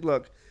like,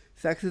 look,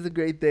 sex is a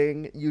great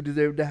thing. You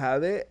deserve to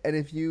have it, and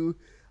if you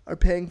are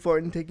paying for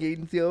it and taking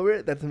agency over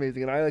it, that's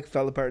amazing. And I like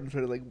fell apart and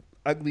started like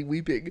ugly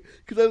weeping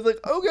because I was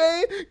like,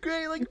 okay,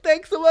 great, like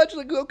thanks so much.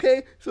 Like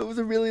okay, so it was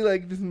a really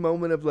like this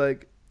moment of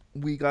like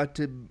we got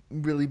to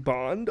really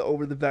bond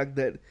over the fact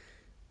that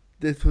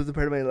this was a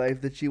part of my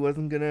life that she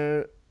wasn't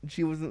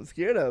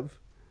scared of.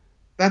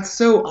 That's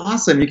so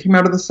awesome. You came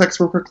out of the sex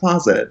worker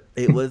closet.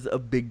 It was a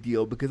big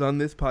deal because on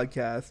this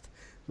podcast,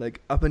 like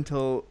up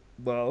until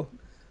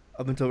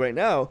right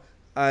now,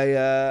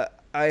 I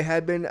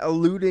had been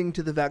alluding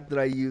to the fact that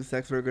I use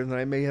sex workers, and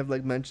I may have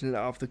like mentioned it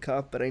off the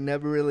cuff, but I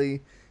never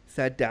really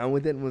sat down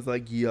with it and was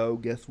like, yo,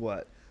 guess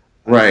what?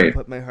 I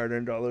put my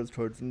hard-earned dollars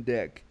towards some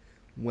dick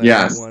when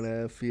I want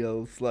to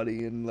feel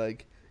slutty and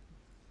like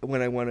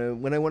when I want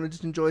to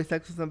just enjoy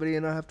sex with somebody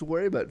and not have to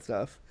worry about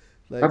stuff.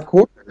 Like, of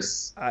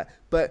course.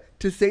 But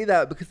to say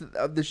that because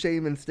of the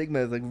shame and stigma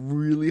is like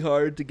really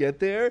hard to get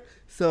there.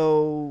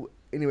 So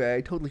anyway,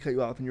 I totally cut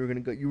you off and you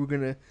were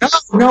gonna.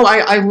 No,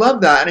 I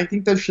love that. And I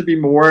think there should be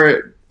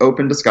more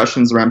open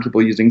discussions around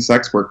people using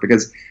sex work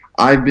because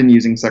I've been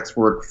using sex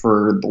work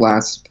for the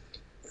last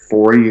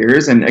 4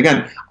 years. And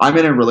again, I'm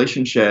in a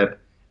relationship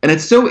and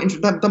it's so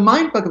interesting. The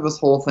mindfuck of this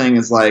whole thing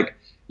is like,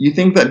 you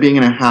think that being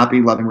in a happy,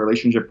 loving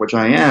relationship, which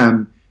I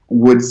am,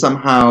 would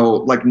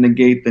somehow like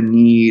negate the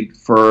need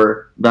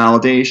for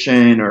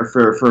validation or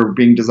for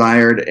being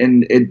desired,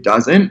 and it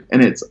doesn't,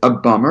 and it's a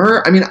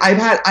bummer. I mean, I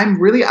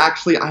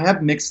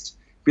have mixed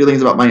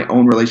feelings about my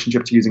own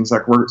relationship to using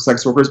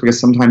sex workers because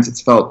sometimes it's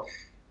felt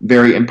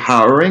very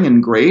empowering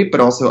and great, but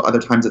also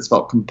other times it's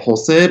felt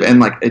compulsive and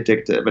like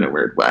addictive in a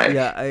weird way.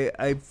 Yeah,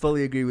 I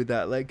fully agree with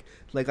that. Like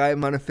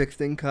I'm on a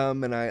fixed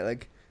income and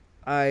I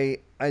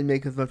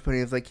make as much money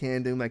as I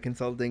can doing my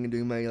consulting and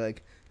doing my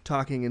like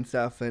talking and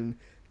stuff, and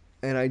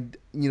I,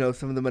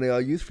 some of the money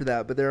I'll use for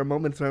that. But there are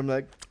moments where I'm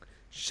like,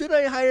 should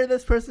I hire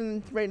this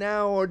person right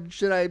now or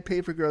should I pay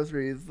for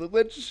groceries?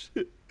 Which...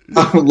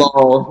 Oh,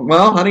 lol.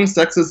 Well, honey,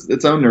 sex is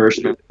its own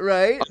nourishment.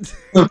 Right?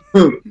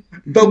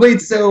 But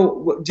wait,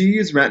 so do you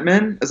use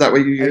Rentman? Is that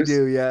what you use? I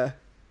do, yeah.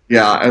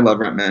 Yeah, I love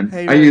Rentman.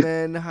 Hey,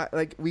 Rentman,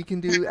 like, we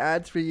can do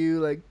ads for you.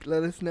 Like,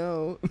 let us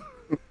know.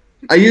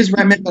 I use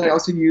Rent, but I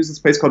also use this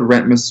place called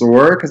Rent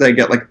Masseur because I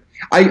get like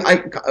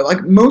I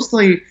like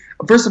mostly.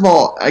 First of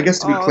all, I guess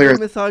to be Oh, they clear,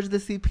 massage the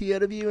CP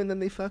out of you and then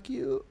they fuck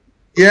you.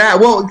 yeah.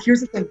 Well,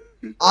 here's the thing.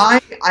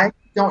 I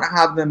don't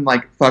have them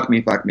like fuck me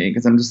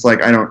because I'm just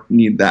like I don't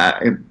need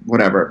that.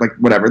 Whatever, like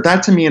whatever.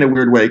 That to me in a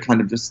weird way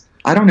kind of just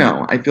I don't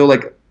know. I feel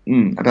like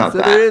about So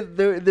that.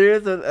 there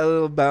is a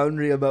little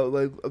boundary about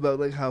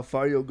like how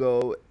far you'll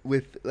go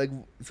with like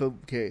so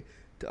okay.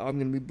 I'm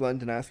gonna be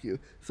blunt and ask you.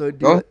 So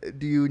Oh,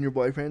 do you and your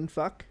boyfriend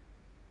fuck?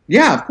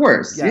 yeah, of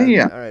course. Yeah, Yeah.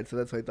 yeah. All right. So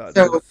that's what I thought.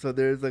 So So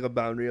there's like a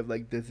boundary of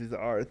like this is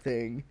our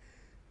thing.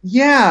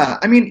 yeah,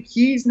 I mean,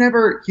 he's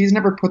never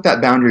put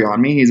that boundary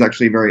on me. He's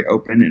actually very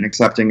open and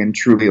accepting and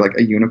truly like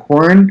a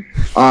unicorn.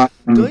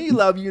 Don't you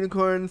love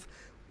unicorns?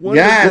 One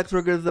of the Yeah, sex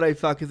workers that I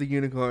fuck is a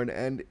unicorn,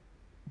 and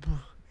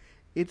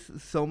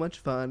it's so much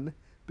fun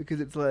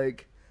because it's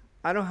like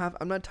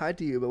I'm not tied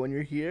to you, but when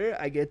you're here,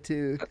 I get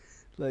to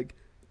like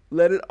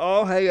let it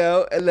all hang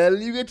out, and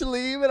then you get to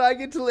leave, and I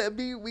get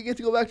to we get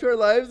to go back to our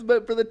lives.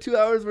 But for the 2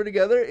 hours we're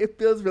together, it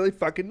feels really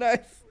fucking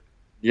nice.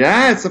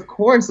 yes, of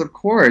course,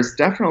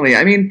 definitely.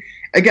 I mean,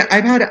 again,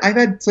 I've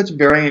had such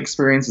varying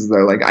experiences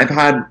though. Like I've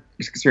had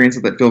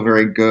experiences that feel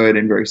very good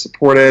and very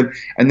supportive,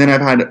 and then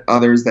I've had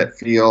others that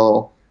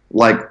feel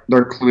like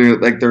they're clear,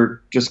 like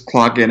they're just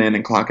clocking in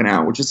and clocking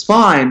out, which is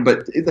fine.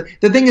 But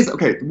the thing is,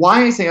 okay,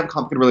 why I say I have a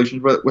complicated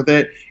relationship with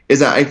it is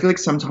that I feel like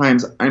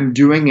sometimes I'm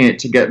doing it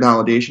to get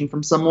validation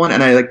from someone,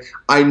 and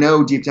I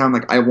know deep down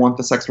like I want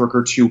the sex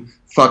worker to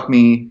fuck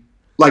me,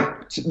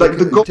 like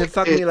the goal To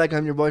fuck is, me like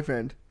I'm your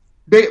boyfriend.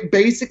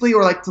 basically,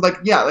 or like to like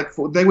yeah, like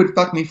they would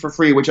fuck me for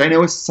free, which I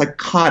know is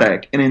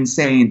psychotic and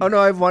insane. Oh no,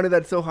 I've wanted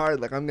that so hard.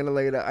 Like I'm gonna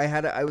lay it out.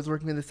 I was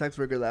working with a sex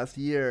worker last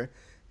year,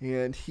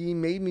 and he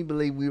made me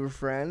believe we were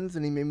friends,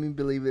 and he made me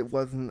believe it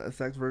wasn't a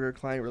sex worker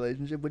client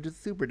relationship, which is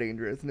super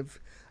dangerous. And if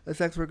a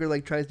sex worker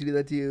like tries to do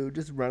that to you,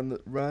 just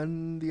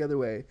run the other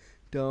way.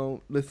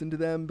 Don't listen to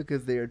them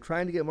because they are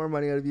trying to get more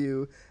money out of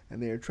you,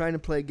 and they are trying to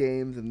play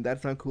games, and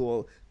that's not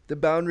cool. The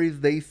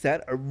boundaries they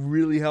set are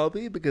really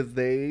healthy because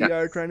they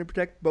are Yes. trying to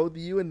protect both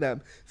you and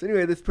them. So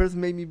anyway, this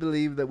person made me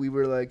believe that we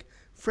were like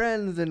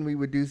friends and we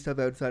would do stuff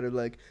outside of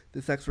like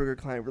the sex worker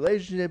client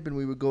relationship and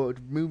we would go out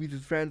to movies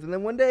as friends. And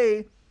then one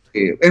day,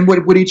 And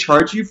would he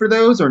charge you for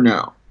those or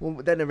no?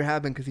 well, that never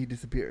happened because he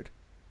disappeared.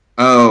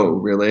 Oh,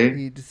 really?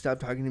 He just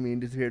stopped talking to me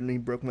and disappeared, and he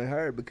broke my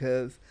heart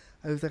because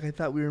I was like, I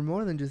thought we were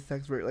more than just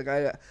sex work. Like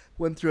I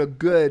went through a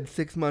good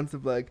 6 months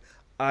of like,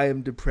 I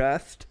am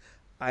depressed,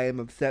 I am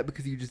upset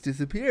because you just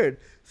disappeared.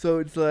 So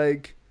it's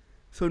like,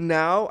 so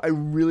now I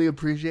really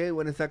appreciate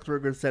when a sex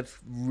worker sets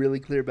really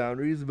clear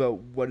boundaries about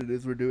what it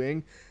is we're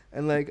doing,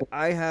 and like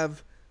I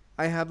have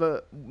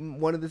a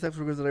one of the sex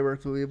workers that I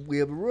work with. We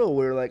have a rule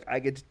where like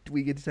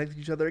we get to text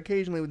each other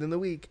occasionally within the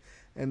week,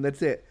 and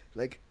that's it.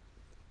 Like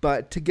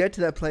but to get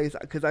to that place,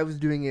 because I was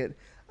doing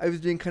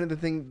kind of the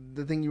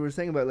thing you were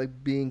saying about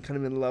like being kind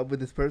of in love with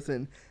this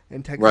person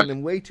and texting Right.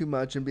 them way too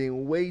much and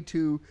being way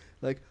too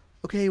like,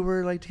 okay,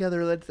 we're like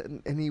together, let's.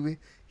 And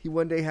he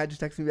one day had to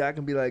text me back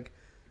and be like,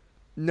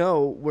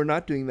 no, we're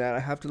not doing that. I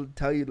have to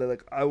tell you that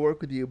like I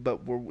work with you,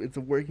 but it's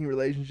a working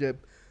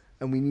relationship,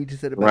 and we need to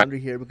set a Right.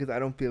 boundary here because I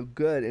don't feel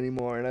good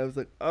anymore. And I was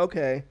like,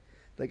 okay,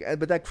 like,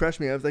 but that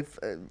crushed me. I was like,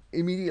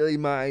 immediately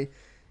my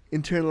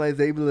internalized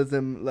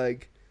ableism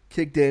like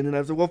kicked in, and I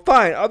was like, well,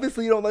 fine.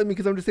 Obviously, you don't like me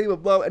because I'm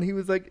disabled, blah. And he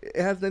was like,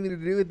 it has nothing to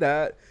do with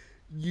that.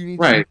 You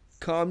need to Right.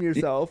 calm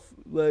yourself,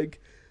 like.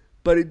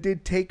 But it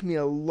did take me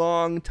a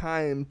long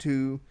time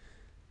to.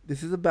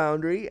 This is a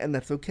boundary, and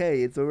that's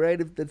okay. It's all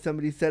right if that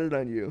somebody set it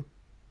on you.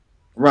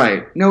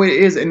 Right. No, it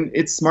is, and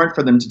it's smart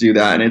for them to do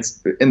that, and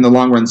it's in the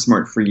long run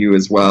smart for you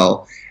as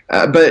well.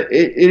 But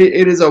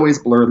it is always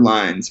blurred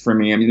lines for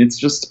me. I mean,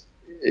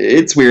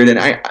 it's weird, and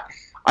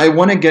I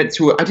want to get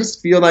to it. I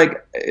just feel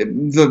like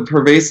the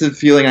pervasive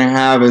feeling I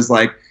have is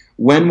like,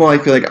 when will I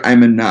feel like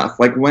I'm enough?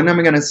 Like, when am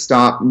I going to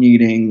stop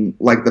needing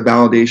like the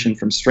validation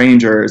from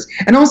strangers?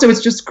 And also,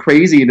 it's just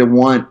crazy to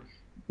want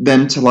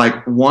them to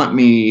like want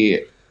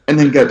me and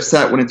then get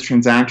upset when it's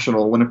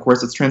transactional. When of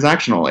course it's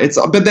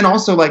transactional. But then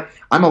also like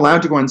I'm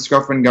allowed to go on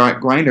Scruff and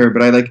Grinder,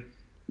 but I like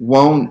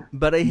won't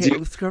But I hate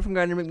do. Scruff and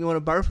Grinder make me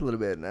want to barf a little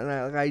bit, and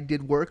I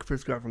did work for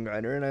Scruff and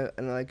Grinder, and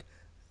I like,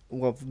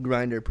 well,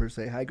 Grinder per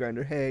se, hi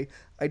Grinder, hey,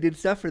 I did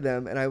stuff for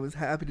them, and I was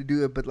happy to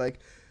do it, but like,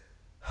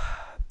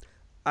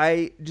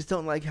 I just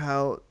don't like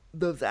how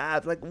those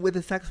apps, like with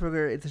a sex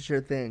worker, it's a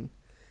sure thing.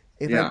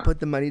 If I Yeah. put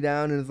the money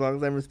down, and as long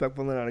as I'm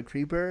respectful and not a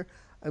creeper,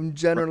 I'm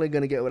generally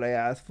gonna get what I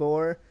ask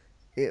for.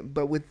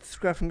 But with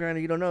Scruff and Grinder,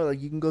 you don't know.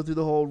 Like you can go through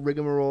the whole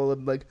rigmarole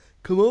of like,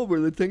 come over,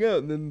 let's hang out,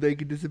 and then they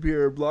could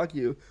disappear or block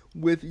you.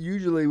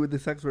 Usually with the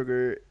sex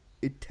worker,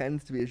 it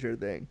tends to be a sure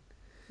thing.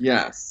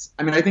 Yes.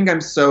 I mean, I think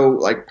I'm so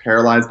like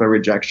paralyzed by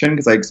rejection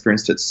because I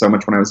experienced it so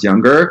much when I was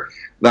younger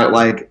that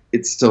like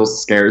it still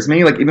scares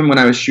me. Like even when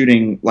I was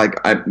shooting, like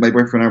my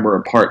boyfriend and I were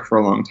apart for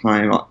a long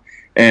time.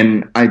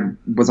 and I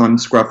was on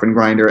Scruff and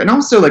Grinder, and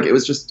also like it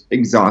was just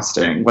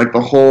exhausting. Like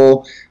the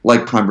whole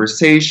like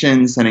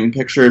conversation, sending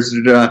pictures.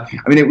 Da, da, da.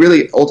 I mean, it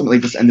really ultimately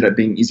just ended up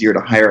being easier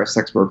to hire a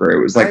sex worker.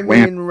 It was like, I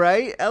wham. mean,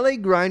 right? LA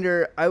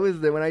Grinder. I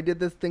was there when I did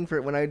the thing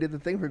for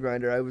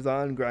Grinder. I was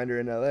on Grinder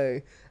in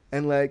LA,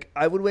 and like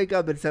I would wake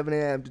up at 7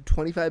 a.m. to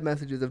 25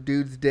 messages of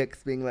dudes'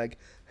 dicks being like,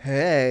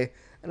 "Hey,"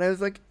 and I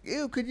was like,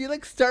 "Ew, could you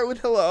like start with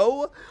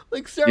hello?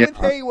 Like start Yeah. with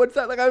hey, what's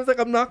that?" Like I was like,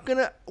 "I'm not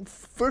gonna."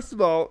 First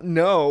of all,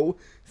 no.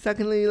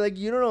 Secondly, like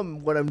you don't know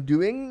what I'm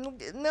doing.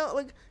 No,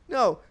 like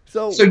no.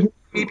 So So you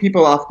meet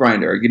people off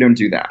Grinder. You don't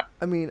do that.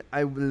 I mean,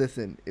 I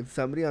listen. If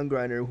somebody on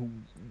Grinder who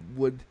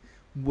would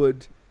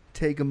would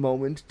take a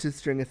moment to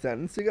string a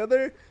sentence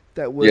together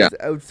that Yeah. was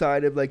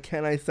outside of like,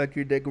 "Can I suck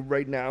your dick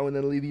right now and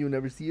then leave you and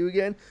never see you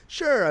again?"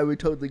 Sure, I would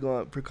totally go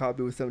out for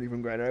coffee with somebody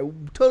from Grinder. I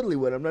totally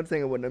would. I'm not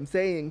saying I wouldn't. I'm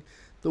saying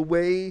the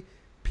way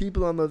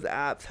people on those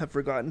apps have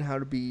forgotten how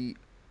to be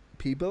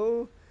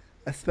people,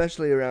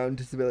 especially around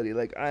disability.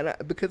 Like,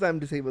 because I'm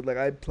disabled, like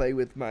I play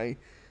with my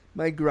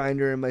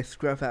Grinder and my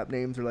Scruff app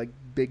names are like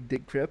Big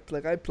Dick Trip.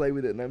 Like I play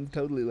with it and I'm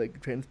totally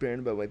like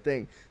transparent about my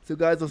thing. So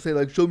guys will say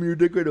like, "Show me your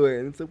dick right away,"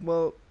 and it's like,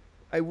 well,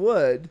 I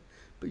would,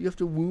 but you have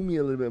to woo me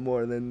a little bit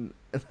more than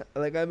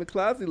like I'm a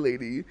classy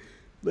lady.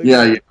 Like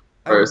Yeah, yeah, of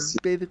I'm course.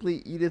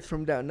 basically Edith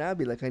from Downton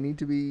Abbey. Like I need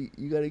to be.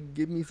 You gotta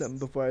give me something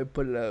before I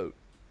put it out.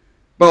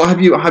 Well,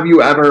 have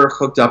you ever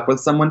hooked up with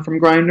someone from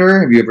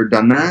Grinder? Have you ever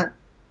done that?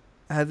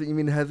 Has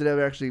it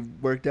ever actually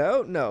worked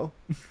out? No.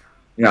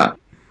 Yeah.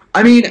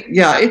 I mean,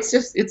 yeah, it's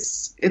just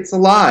it's a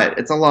lot.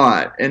 It's a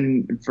lot,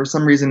 and for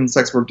some reason,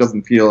 sex work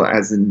doesn't feel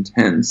as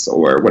intense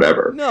or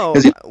whatever. No.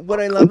 Because What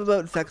I love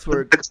about sex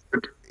work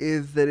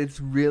is that it's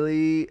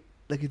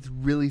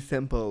really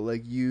simple.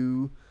 Like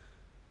you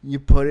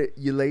put it,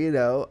 you lay it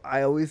out.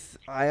 I always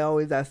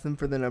ask them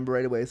for the number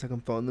right away so I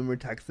can phone them or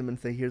text them and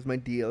say, "Here's my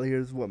deal.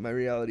 Here's what my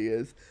reality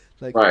is."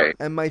 Like, right,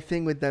 and my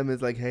thing with them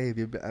is like, "Hey, have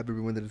you ever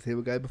been with a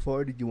disabled guy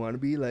before? Did you want to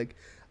be?" Like,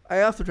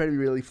 I also try to be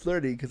really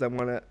flirty because I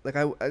want to, like,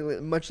 I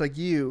much like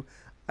you,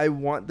 I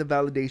want the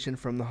validation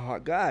from the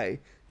hot guy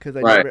because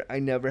right, I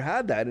never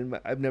had that, and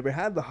I've never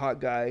had the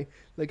hot guy.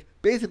 Like,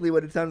 basically,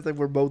 what it sounds like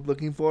we're both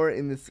looking for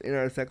in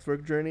our sex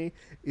work journey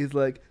is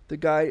like the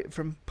guy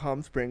from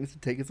Palm Springs to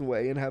take us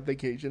away and have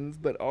vacations,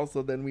 but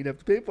also then we'd have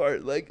to pay for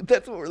it. Like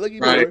that's what we're looking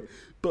right. for,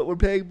 but we're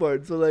paying for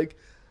it. So like,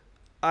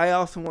 I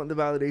also want the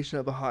validation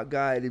of a hot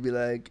guy to be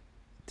like,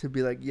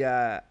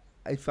 yeah,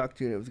 I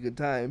fucked you and it was a good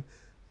time.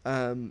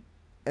 Um,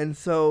 and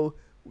so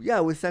yeah,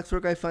 with sex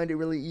work, I find it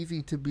really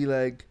easy to be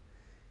like,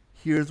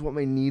 here's what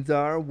my needs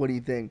are. What do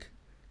you think?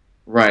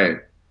 Right.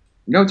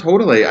 No,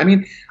 totally. I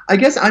mean, I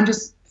guess I'm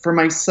just for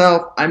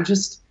myself. I'm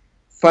just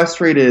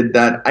frustrated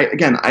that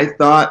I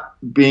thought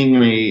being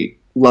in a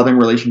loving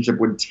relationship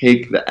would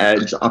take the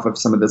edge off of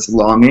some of this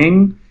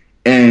longing,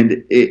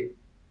 and it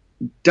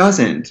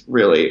doesn't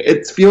really.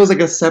 It feels like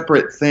a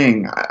separate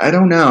thing. I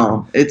don't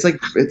know. It's like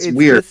it's It's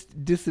weird.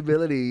 just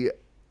disability,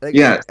 like,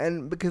 Yes.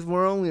 and because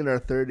we're only in our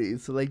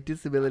 30s, so like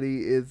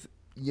disability is,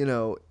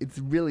 it's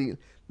really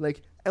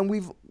like, and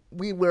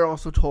we were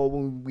also told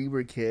when we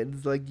were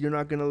kids, like, you're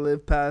not gonna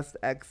live past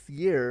X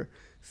year,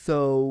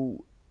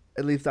 so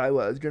at least I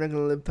was, you're not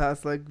gonna live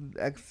past like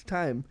X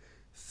time,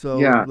 so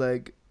Yeah.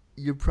 like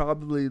you're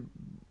probably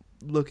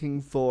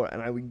looking for,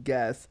 and I would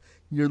guess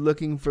you're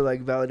looking for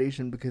like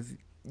validation because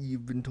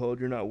you've been told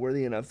you're not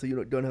worthy enough, so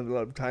you don't have a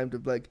lot of time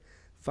to like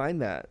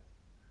find that.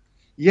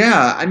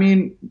 Yeah, I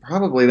mean,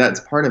 probably that's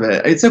part of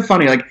it. It's so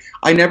funny. Like,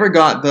 I never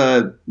got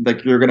the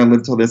like you're gonna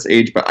live till this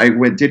age, but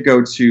did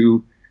go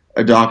to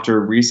a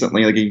doctor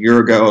recently, like a year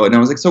ago, and I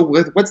was like, so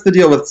what's the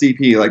deal with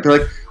CP? Like, they're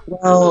like,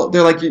 well,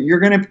 they're like, you're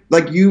gonna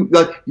like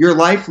your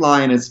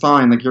lifeline is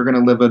fine, like you're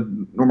gonna live a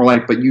normal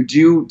life, but you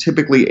do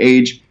typically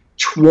age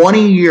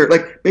 20 years.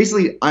 Like,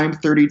 basically, I'm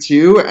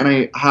 32 and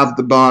I have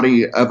the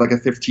body of like a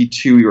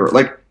 52-year,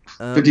 like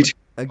Um, 52.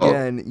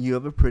 again, you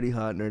have a pretty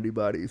hot nerdy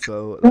body,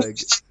 so like,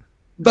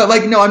 But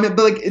like no, I mean,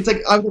 but like it's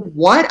like I was like,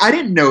 what? I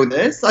didn't know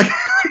this. Like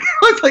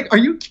I was like, are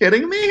you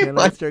kidding me? can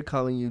I Like, start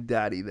calling you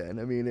daddy then?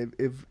 I mean,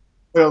 if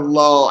oh,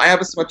 lol. I have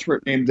a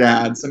sweatshirt named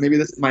Dad, so maybe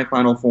this is my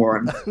final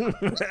form.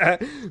 uh,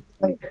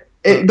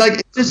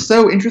 It's just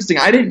so interesting.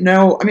 I didn't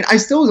know. I mean, I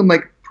still am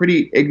like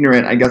pretty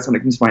ignorant, I guess, when it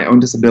comes to my own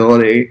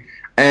disability.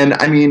 And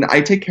I mean,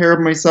 I take care of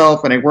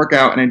myself and I work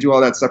out and I do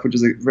all that stuff, which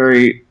is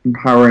very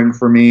empowering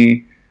for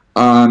me.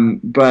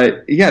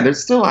 But yeah,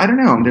 there's still, I don't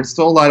know, there's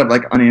still a lot of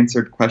like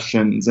unanswered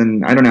questions,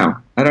 and I don't know.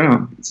 I don't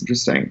know. It's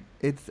interesting.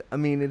 I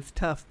mean, it's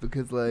tough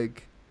because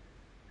like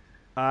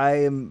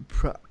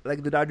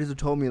like the doctors have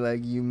told me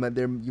like you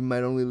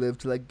might only live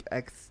to like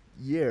X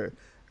year,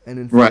 and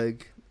it's Right.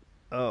 like,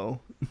 oh,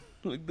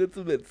 like that's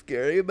a bit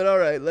scary, but all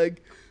right,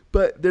 like.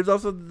 But there's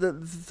also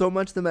so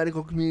much the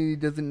medical community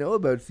doesn't know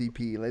about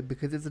CP, like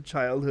because it's a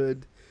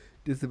childhood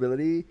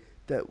disability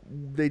that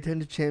they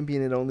tend to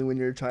champion it only when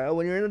you're a child.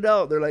 When you're an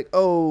adult, they're like,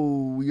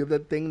 "Oh, you have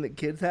that thing that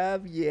kids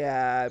have."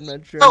 Yeah, I'm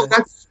not Oh, sure.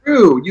 that's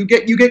true. You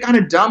get kind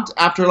of dumped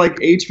after like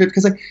age 50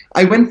 because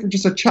I went for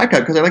just a checkup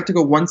because I like to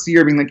go once a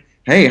year, being like,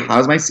 hey,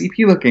 how's my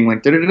CP looking?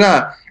 Like da da da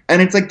da.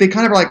 And it's like they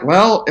kind of are like,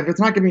 well, if it's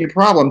not giving you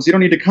problems, you don't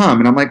need to come.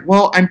 And I'm like,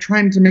 well, I'm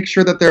trying to make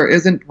sure that there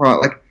isn't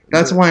like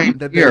that's why I'm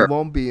that here. there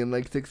won't be in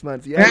like 6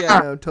 months.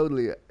 Yeah, no,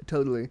 totally.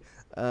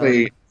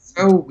 Wait,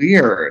 so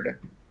weird.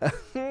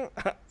 Um,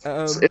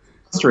 It's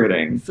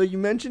frustrating. so you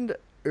mentioned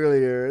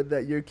earlier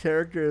that your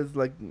character is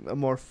like a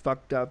more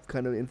fucked up,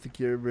 kind of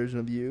insecure version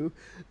of you.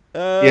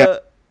 Yeah.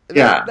 That,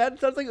 Yeah. that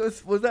sounds like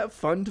was that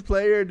fun to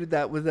play, or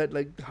was that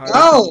like hard?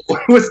 No,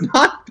 it was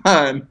not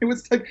fun. It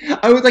was like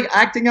I was like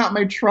acting out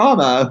my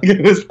trauma.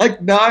 It was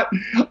like not.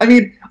 I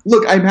mean,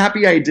 look, I'm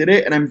happy I did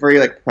it, and I'm very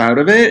like proud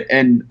of it.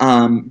 And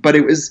but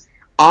it was.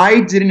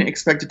 I didn't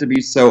expect it to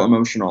be so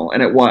emotional,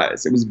 and it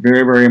was. It was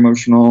very, very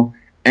emotional.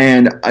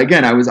 And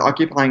again, I was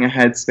occupying a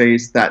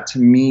headspace that, to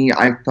me,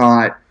 I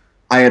thought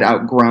I had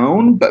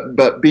outgrown.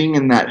 But being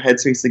in that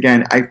headspace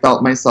again, I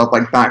felt myself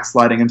like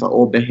backsliding into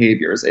old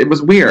behaviors. It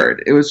was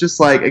weird. It was just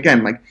like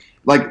again, like.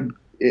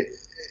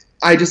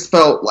 I just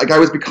felt like I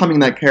was becoming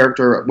that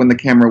character when the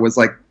camera was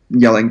like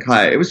yelling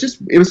cut. It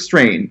was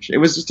strange. It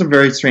was just a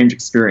very strange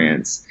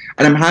experience.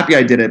 And I'm happy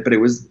I did it, but it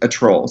was a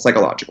troll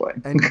psychologically.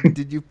 And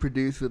did you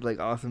produce with like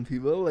awesome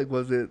people? Like,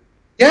 was it?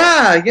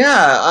 Yeah.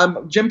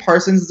 Jim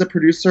Parsons is a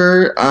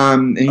producer.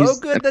 And he's,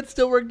 Good, that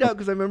still worked out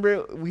because I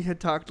remember we had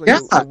talked like Yeah.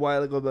 a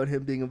while ago about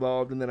him being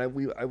involved, and then I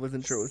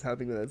wasn't sure what was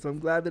happening with it. So I'm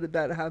glad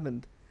that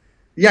happened.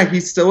 Yeah,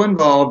 he's still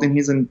involved, and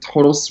he's a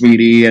total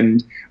sweetie.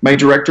 And my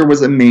director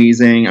was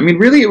amazing. I mean,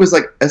 really, it was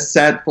like a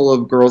set full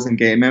of girls and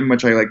gay men,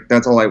 which I like.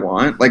 That's all I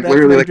want. Like That's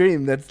literally, my like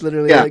dream. That's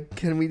literally Yeah. like,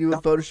 can we do a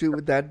photo shoot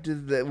with that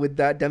with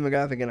that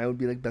demographic, and I would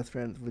be like best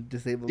friends with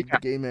disabled Yeah.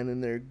 gay men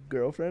and their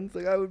girlfriends.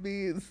 Like I would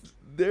be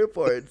there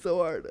for it so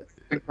hard.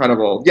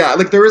 incredible. Yeah,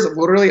 like there was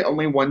literally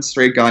only one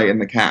straight guy in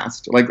the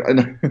cast. Like,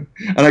 and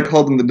I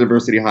called him the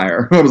diversity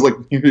hire. I was like,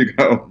 here you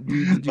go.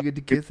 Did you get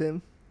to kiss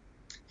him?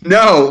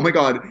 No, oh my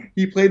god,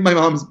 he played my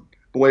mom's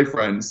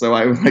boyfriend, so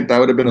I was like, that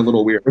would have been a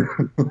little weird.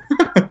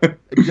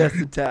 Just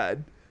a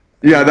tad.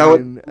 Yeah, that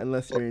would-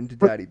 unless you're into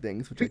daddy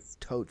things, which I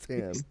totes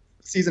am.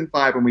 Season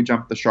 5, when we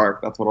jump the shark,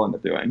 that's what I'll end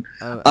up doing.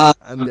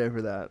 I'm there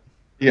for that.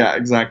 Yeah,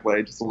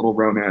 exactly. Just a little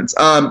romance.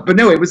 But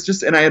no, it was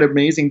just, and I had an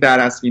amazing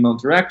badass female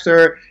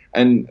director.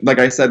 And like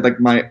I said, like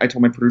I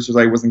told my producers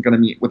I wasn't going to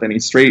meet with any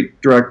straight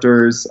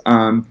directors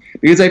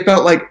because I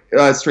felt like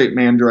straight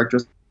man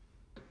directors,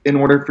 in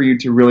order for you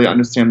to really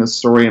understand the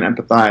story and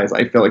empathize,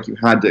 I feel like you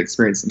had to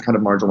experience some kind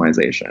of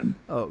marginalization.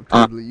 Oh,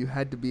 totally. You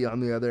had to be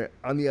on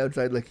the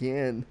outside looking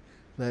in.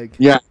 Like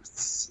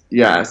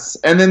Yes.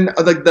 And then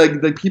like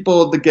the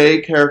people, the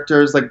gay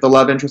characters, like the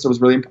love interest, it was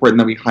really important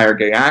that we hire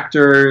gay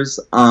actors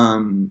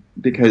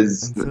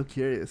because I'm so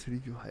curious. Who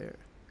did you hire?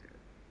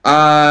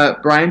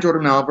 Brian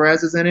Jordan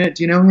Alvarez is in it.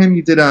 Do you know him?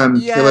 He did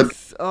Caleb.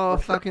 Yes. Oh,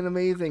 fucking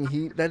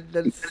amazing.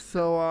 That's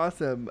so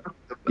awesome.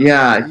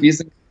 Yeah, he's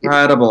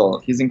incredible.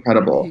 He's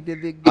incredible. He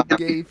did the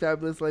gay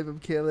fabulous life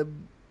of Caleb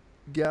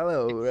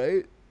Gallo,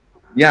 right?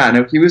 Yeah,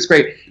 no, he was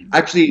great.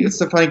 Actually, it's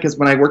so funny because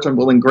when I worked on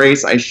Will and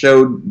Grace, I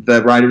showed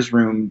the writers'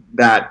 room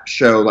that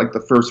show like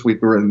the first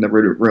week we were in the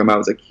room. I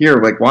was like, here,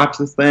 like watch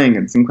this thing.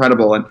 It's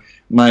incredible. And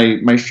my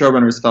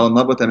showrunners fell in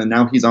love with him, and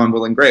now he's on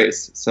Will and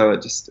Grace. So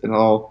it's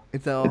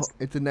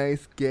a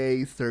nice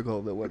gay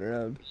circle that went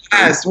around.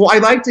 Yes, well, I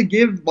like to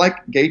give like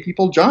gay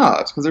people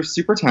jobs because they're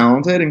super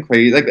talented and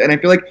crazy. Like, and I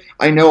feel like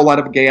I know a lot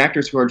of gay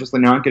actors who are just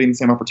like not getting the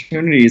same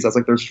opportunities as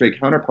like their straight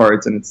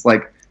counterparts, and it's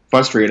like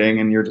frustrating.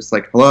 And you're just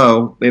like,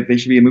 hello, they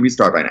should be a movie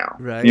star by now,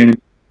 right? You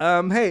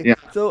know? Hey, Yeah.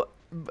 So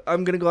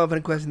I'm gonna go off on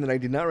a question that I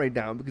did not write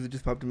down because it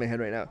just popped in my head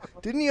right now.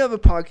 Didn't you have a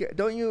podcast?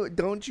 Don't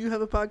you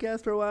have a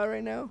podcast for a while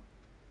right now?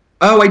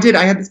 Oh, I did.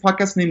 I had this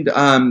podcast named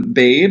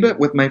Babe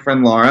with my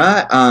friend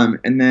Laura,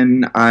 and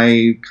then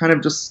I kind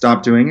of just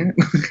stopped doing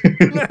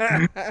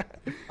it.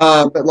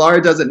 But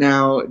Laura does it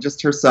now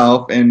just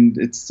herself, and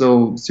it's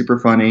still super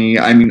funny.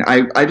 I mean,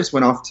 I just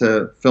went off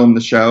to film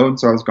the show, and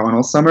so I was gone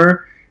all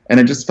summer, and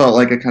it just felt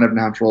like a kind of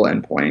natural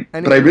endpoint.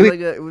 And but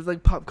it was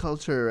like pop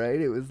culture, right?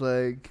 It was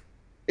like...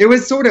 It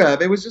was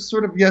just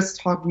sort of, yes,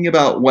 talking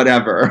about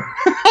whatever.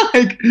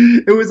 Like,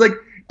 it was like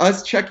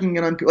us checking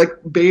in on, like,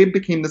 Babe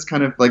became this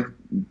kind of, like,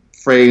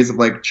 phrase of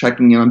like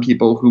checking in on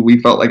people who we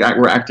felt like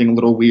were acting a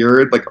little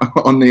weird, like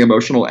on the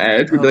emotional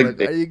edge. We'd be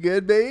like, "Are you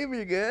good, babe? Are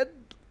you good?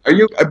 Are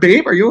you,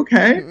 babe? Are you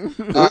okay?"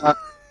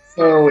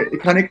 So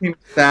it kind of came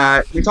to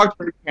that. We talked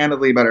very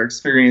candidly about our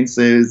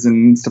experiences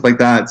and stuff like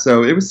that.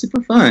 So it was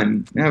super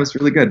fun. Yeah, it was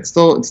really good. It's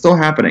still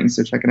happening.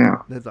 So check it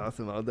out. That's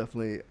awesome. I'll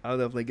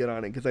definitely get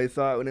on it because I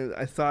saw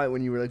it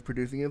when you were like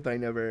producing it, but I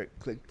never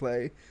clicked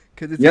play.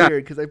 Because it's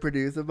weird, because I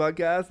produce a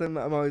podcast, and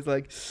I'm always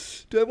like,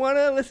 do I want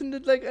to listen to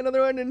like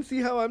another one and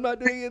see how I'm not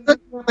doing it?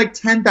 Like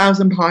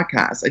 10,000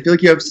 podcasts. I feel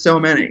like you have so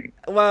many.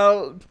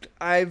 Well,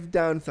 I've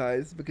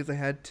downsized because I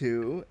had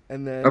two,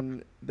 and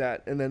then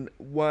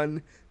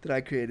one that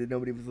I created,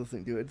 nobody was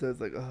listening to it, so it's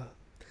like, oh.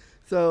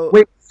 So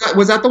wait,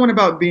 was that the one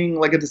about being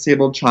like a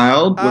disabled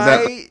child?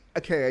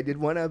 Okay, I did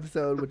one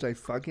episode which I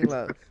fucking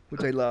love,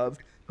 which I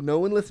loved. No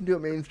one listened to it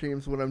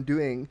mainstream, so what I'm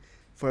doing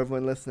for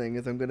everyone listening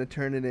is I'm going to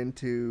turn it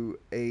into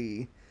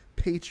a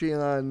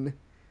Patreon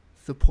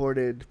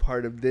supported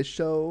part of this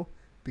show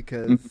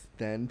because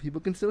then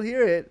people can still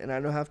hear it, and I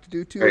don't have to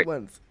do two Right. at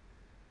once.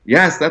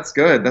 Yes, that's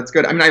good. That's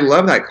good. I mean, I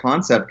love that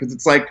concept because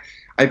it's like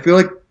I feel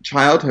like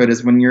childhood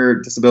is when your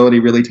disability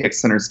really takes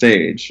center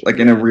stage, like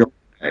in a Yeah. real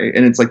way,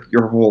 and it's like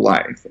your whole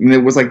life. I mean,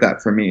 it was like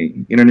that for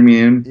me. You know what I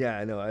mean? Yeah,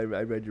 I know. I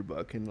read your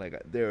book, and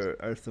like there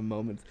are some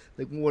moments,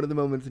 like one of the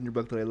moments in your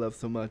book that I love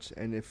so much.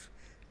 And if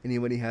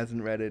anybody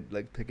hasn't read it,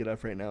 like pick it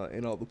up right now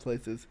in all the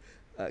places,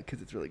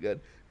 because it's really good.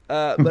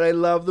 But I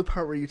love the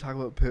part where you talk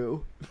about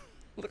poo.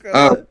 Look,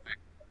 Oh,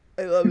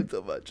 I love it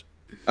so much.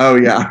 oh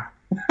yeah.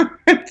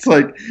 It's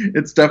like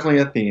it's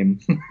definitely a theme.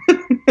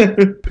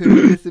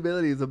 Poo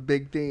disability is a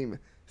big theme.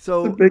 It's a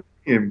So big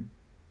theme.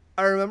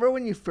 I remember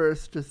when you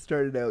first just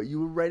started out, you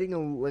were writing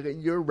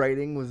your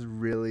writing was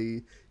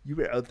really, you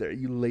were out there.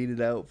 You laid it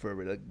out for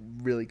me like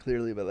really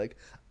clearly, but like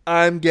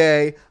I'm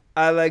gay,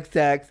 I like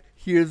sex.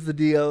 Here's the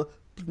deal.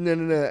 No,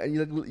 no, no. And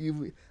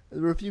you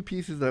there were a few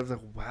pieces that I was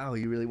like, wow,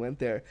 you really went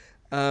there.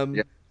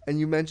 Yeah. And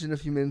you mentioned a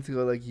few minutes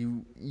ago like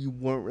you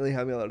weren't really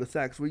having a lot of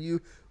sex. Were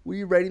you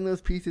writing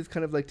those pieces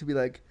kind of like to be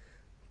like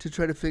to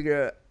try to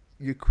figure out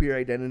your queer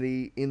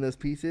identity in those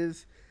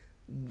pieces?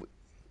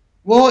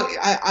 Well,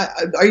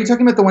 are you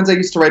talking about the ones I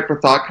used to write for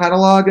Thought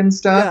Catalog and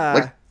stuff? Yeah.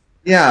 Like,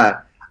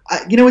 yeah.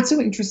 It's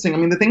so interesting. I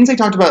mean, the things I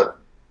talked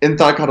about in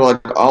Thought Catalog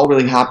all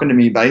really happened to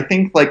me, but I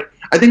think like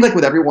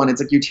with everyone,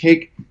 it's like you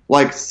take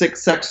like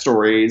 6 sex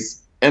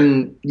stories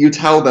and you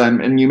tell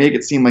them and you make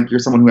it seem like you're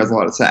someone who has a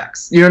lot of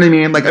sex. You know what I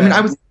mean? Like, I mean, Yeah.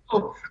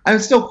 I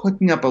was still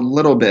hooking up a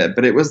little bit,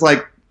 but it was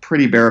like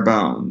pretty bare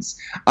bones.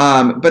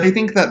 But I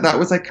think that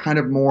was like kind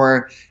of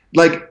more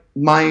like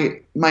my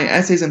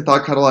essays in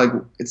Thought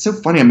Catalog. It's so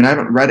funny. I mean, I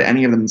haven't read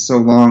any of them in so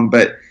long,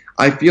 but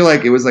I feel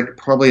like it was like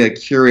probably a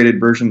curated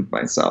version of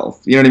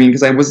myself. You know what I mean?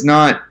 Because I was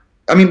not.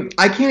 I mean,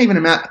 I can't even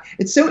imagine.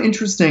 It's so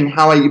interesting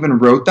how I even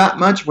wrote that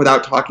much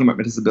without talking about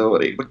my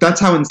disability. Like that's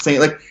how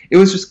insane. Like it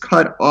was just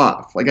cut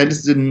off. Like I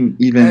just didn't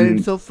even. And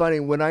it's so funny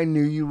when I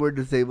knew you were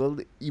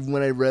disabled. Even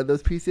when I read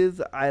those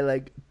pieces, I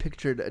like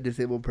pictured a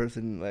disabled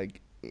person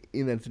like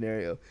in that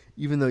scenario,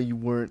 even though you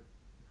weren't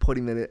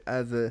putting that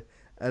as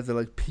a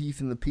like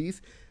piece in the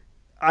piece.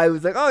 I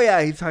was like, oh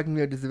yeah, he's talking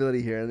about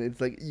disability here, and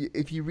it's like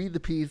if you read the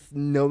piece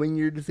knowing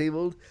you're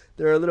disabled,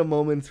 there are little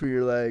moments where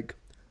you're like,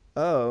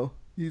 oh,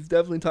 he's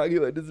definitely talking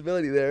about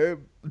disability there.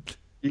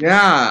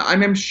 Yeah,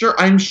 I'm sure.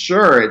 I'm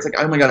sure. It's like,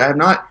 oh my god, I have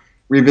not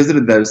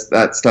revisited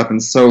that stuff in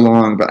so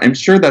long, but I'm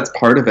sure that's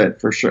part of it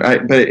for sure.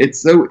 But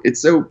it's so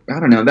I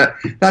don't know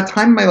that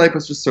time in my life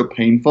was just so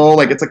painful.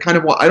 Like it's a kind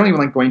of I don't even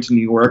like going to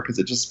New York because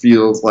it just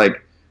feels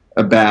like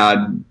a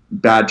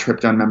bad trip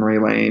down memory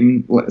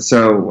lane.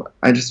 So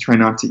I just try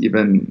not to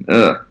even.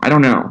 I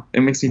don't know. It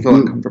makes me feel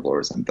uncomfortable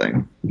or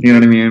something. You know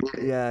what I mean?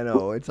 Yeah,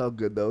 no, it's all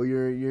good though.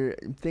 Your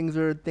things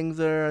are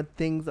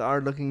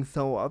looking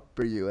so up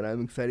for you, and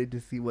I'm excited to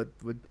see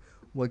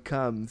what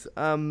comes.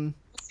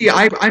 See,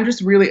 I'm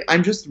just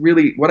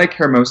really what I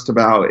care most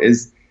about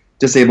is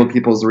disabled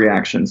people's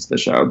reactions to the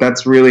show.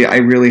 I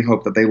really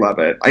hope that they love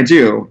it. I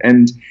do,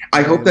 and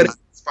I hope that it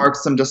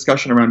sparks some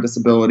discussion around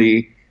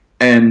disability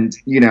and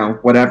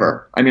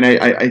whatever. I mean,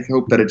 I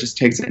hope that it just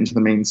takes it into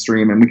the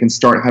mainstream and we can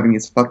start having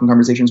these fucking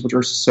conversations, which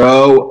are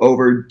so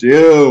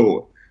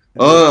overdue.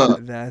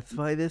 Ugh. That's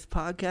why this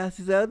podcast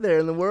is out there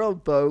in the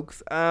world,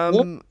 folks.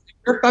 Well,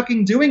 you're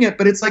fucking doing it,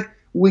 but it's like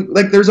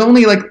there's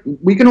only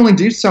we can only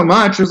do so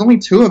much. There's only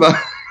 2 of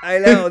us. I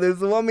know.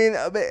 There's one mean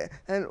a bit,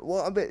 and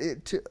well, a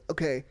bit.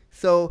 Okay,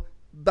 so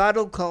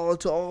battle call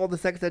to all the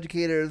sex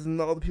educators and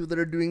all the people that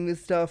are doing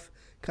this stuff,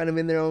 kind of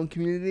in their own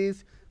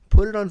communities.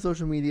 Put it on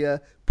social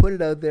media. Put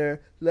it out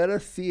there. Let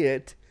us see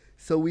it,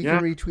 so we can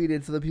retweet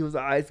it, so that people's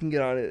eyes can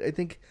get on it. I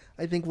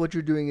think what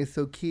you're doing is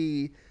so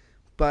key.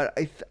 But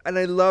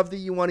I love that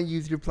you want to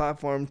use your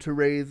platform to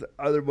raise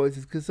other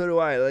voices, because so do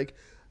I. Like,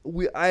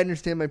 I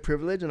understand my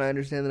privilege, and I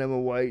understand that I'm a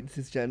white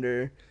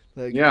cisgender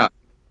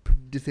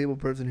disabled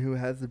person who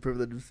has the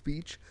privilege of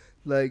speech.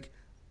 Like,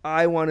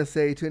 I want to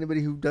say to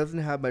anybody who doesn't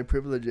have my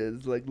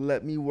privileges, like,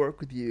 let me work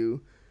with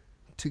you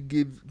to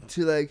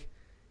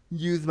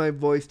use my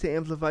voice to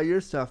amplify your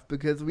stuff,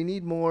 because we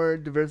need more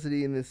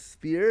diversity in this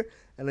sphere,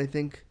 and I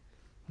think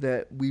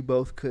that we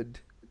both could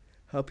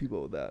help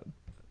people with that.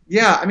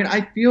 Yeah, I mean,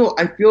 I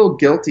feel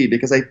guilty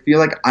because I feel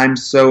like I'm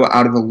so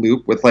out of the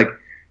loop with like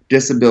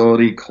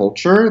disability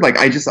culture. Like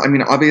I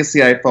mean,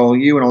 obviously I follow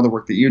you and all the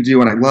work that you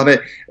do and I love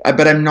it,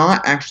 but I'm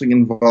not actually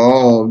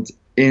involved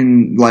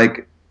in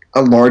like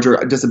a larger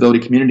disability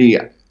community.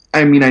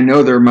 I mean, I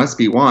know there must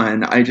be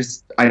one. I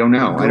don't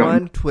know. Go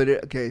on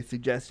Twitter. Okay,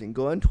 suggestion.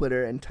 Go on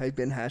Twitter and type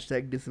in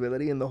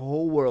 #disability and the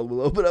whole world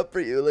will open up for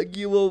you. Like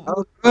you will.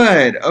 Oh,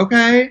 good.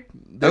 Okay.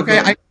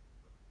 Okay.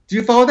 Do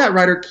you follow that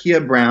writer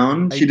Kia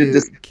Brown? She did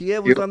this. Kia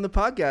was on the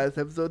podcast,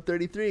 episode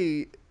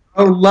 33.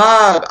 Oh,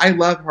 I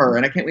love her,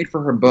 and I can't wait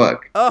for her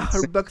book. Oh,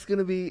 her book's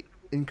gonna be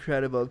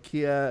incredible.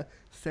 Kia,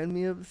 send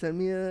me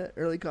a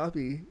early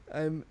copy.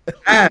 I'm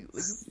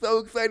so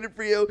excited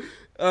for you.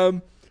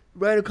 Ryan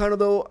O'Connell,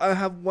 though, I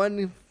have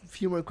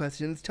few more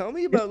questions. Tell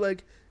me about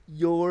like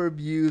your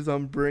views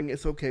on Bring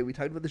It's Okay. We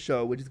talked about the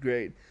show, which is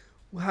great.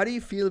 How do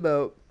you feel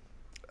about,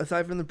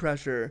 aside from the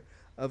pressure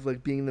of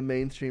like being the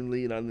mainstream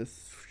lead on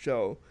this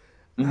show.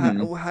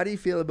 Hmm. How do you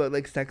feel about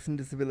like sex and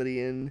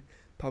disability in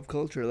pop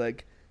culture?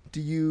 Like,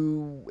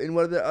 in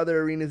what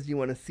other arenas do you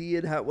want to see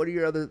it? What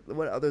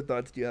other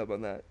thoughts do you have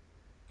on that?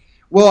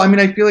 Well, I mean,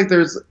 I feel like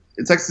there's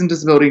sex and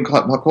disability in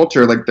pop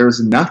culture. Like,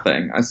 there's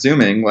nothing.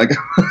 Assuming, like,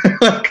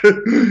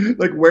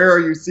 like, where are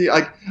you see?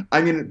 Like,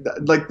 I mean,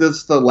 like,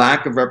 this the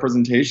lack of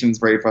representation is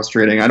very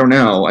frustrating. I don't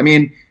know. I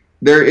mean,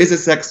 there is a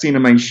sex scene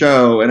in my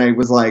show, and I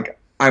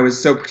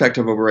was so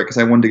protective over it because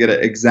I wanted to get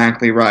it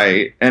exactly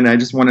right, and I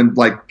just wanted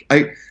like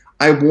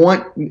I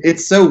want.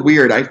 It's so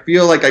weird. I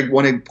feel like I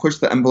want to push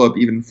the envelope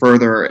even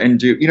further and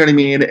do. You know what I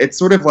mean? It's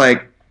sort of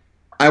like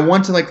I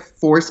want to like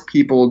force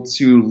people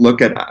to look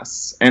at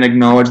us and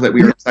acknowledge that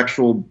we are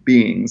sexual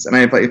beings. And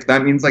if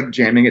that means like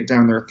jamming it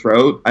down their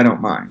throat, I don't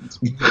mind.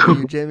 If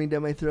you're jamming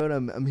down my throat,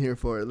 I'm here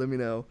for it. Let me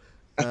know.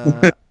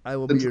 I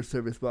will be your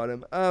service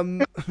bottom.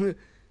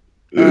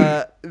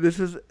 This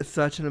is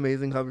such an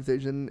amazing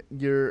conversation.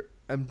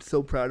 I'm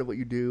so proud of what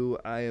you do.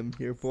 I am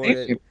here for Thank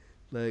it. you.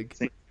 Like,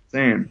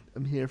 Same.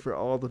 I'm here for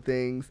all the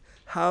things.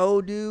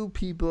 How do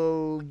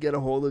people get a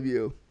hold of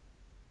you?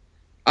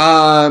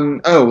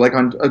 Like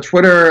on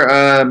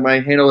Twitter, my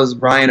handle is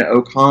Ryan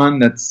Ocon.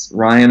 That's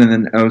Ryan and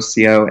then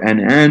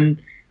OCONN.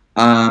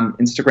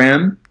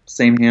 Instagram,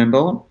 same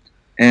handle.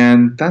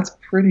 And that's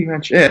pretty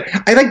much it.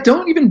 I like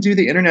don't even do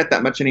the internet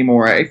that much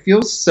anymore. I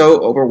feel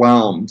so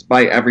overwhelmed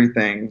by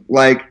everything.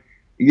 Like,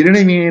 you know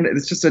what I mean?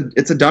 It's a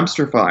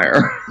dumpster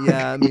fire.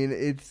 Yeah, I mean,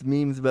 it's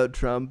memes about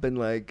Trump and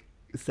like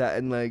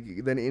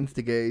then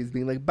Instagays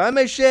being like, buy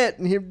my shit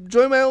and here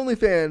join my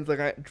OnlyFans. Like,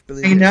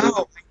 I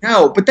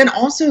know. But then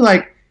also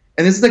like,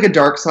 and this is like a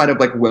dark side of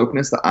like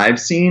wokeness that I've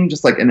seen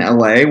just like in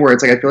LA, where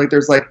it's like I feel like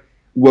there's like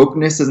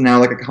wokeness is now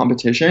like a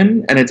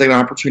competition, and it's like an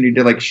opportunity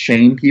to like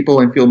shame people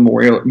and feel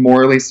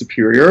morally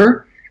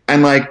superior.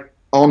 And like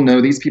I'll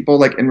know these people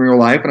like in real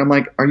life, and I'm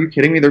like, are you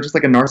kidding me? They're just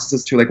like a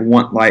narcissist who like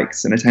want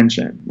likes and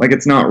attention. Like,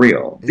 it's not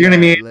real. Do you know what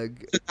I mean?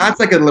 Like, So that's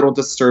like a little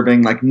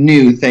disturbing like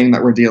new thing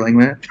that we're dealing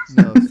with.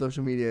 no,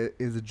 social media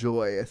is a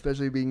joy,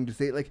 especially being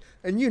disabled. Like,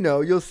 and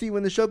you'll see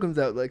when the show comes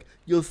out. Like,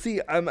 you'll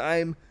see.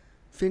 I'm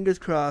fingers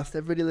crossed.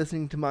 Everybody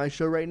listening to my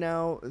show right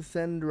now,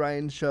 send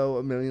Ryan's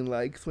show 1,000,000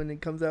 likes when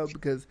it comes out,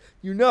 because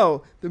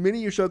the minute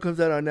your show comes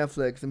out on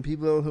Netflix and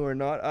people who are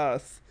not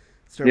us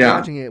start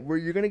watching it, where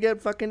you're gonna get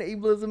fucking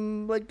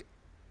ableism like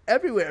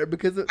everywhere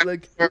because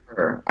like.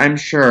 I'm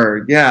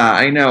sure. Yeah,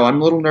 I know. I'm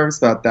a little nervous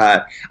about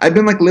that. I've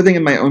been like living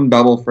in my own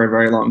bubble for a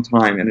very long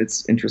time, and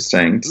it's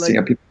interesting to see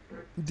how people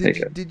take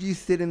it. Did you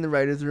sit in the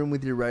writers' room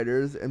with your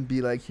writers and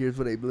be like, "Here's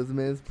what ableism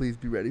is. Please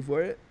be ready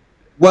for it"?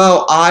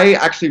 Well, I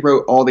actually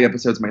wrote all the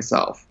episodes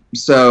myself,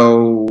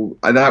 so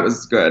that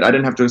was good. I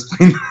didn't have to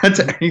explain that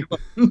to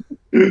anyone.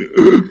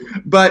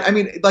 But I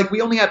mean, like,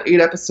 we only have 8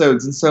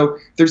 episodes, and so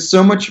there's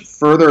so much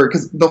further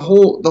because the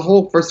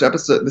whole first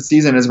episode, the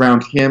season, is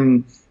around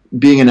him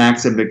being an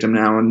accident victim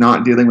now and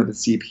not dealing with a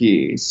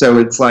CP. So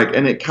it's like,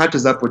 and it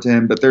catches up with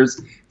him. But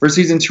for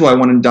season 2, I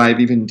want to dive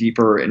even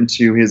deeper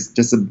into his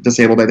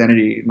disabled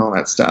identity and all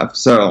that stuff.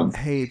 So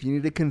hey, if you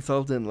need a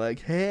consultant, like,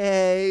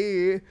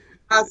 hey.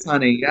 yes,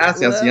 honey. Yes.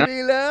 Let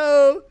me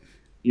know.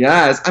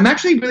 Yes. I'm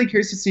actually really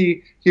curious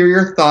to hear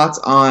your thoughts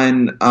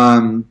on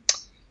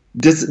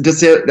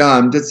disability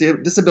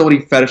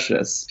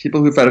fetishists,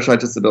 people who fetishize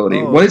disability.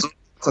 Oh. What is your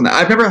thoughts on that?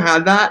 I've never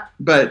had that,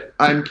 but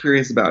I'm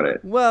curious about it.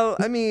 Well,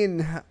 I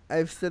mean,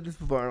 I've said this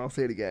before and I'll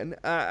say it again.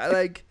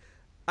 Like,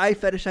 I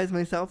fetishize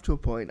myself to a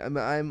point. I'm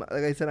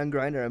like I said on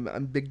Grindr,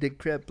 I'm big dick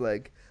crip.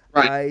 Like,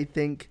 Right. I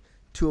think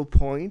to a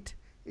point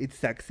it's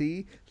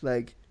sexy.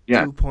 Like,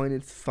 Yeah. to a point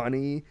it's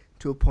funny.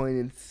 To a point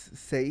it's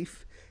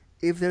safe.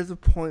 If there's a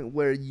point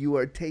where you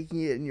are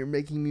taking it and you're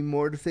making me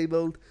more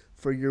disabled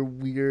for your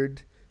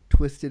weird,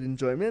 twisted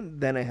enjoyment,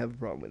 then I have a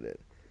problem with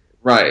it.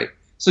 Right.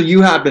 So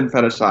you have been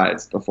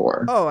fetishized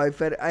before. Oh, I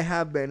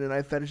have been, and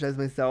I fetishize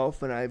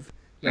myself, and I've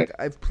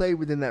played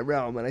within that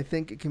realm, and I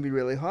think it can be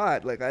really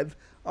hot. Like,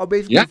 I'll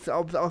basically,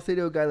 I'll say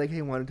to a guy like,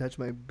 "Hey, want to touch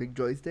my big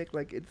joystick?"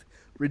 Like, it's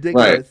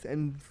ridiculous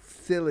and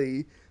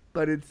silly,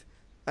 but it's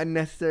a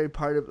necessary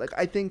part of. Like,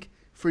 I think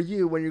for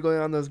you when you're going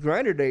on those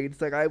Grindr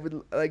dates, like, I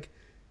would like.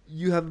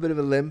 You have a bit of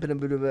a limp and a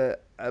bit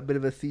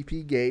of a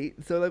CP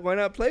gait, so like, why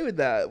not play with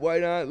that? Why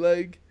not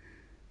like?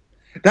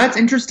 That's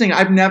interesting.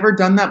 I've never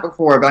done that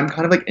before, but I'm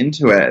kind of like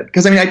into it.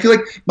 Because I mean, I feel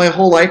like my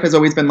whole life has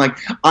always been like,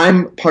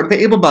 I'm part of the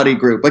able-bodied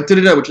group, like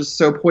which is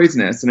so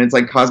poisonous and it's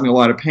like caused me a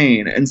lot of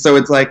pain. And so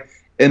it's like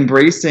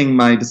embracing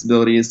my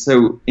disability is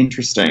so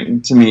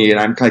interesting to me, and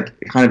I'm kind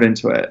of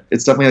into it.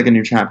 It's definitely like a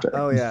new chapter.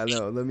 Oh yeah,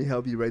 no, let me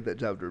help you write that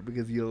chapter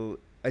because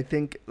I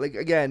think, like,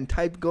 again,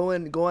 go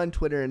on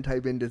Twitter and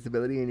type in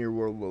disability and your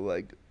world will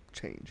like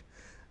change.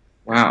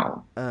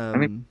 Wow.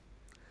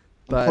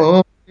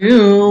 But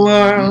you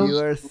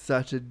are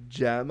such a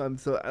gem. I'm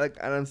so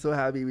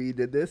happy we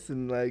did this,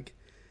 and like,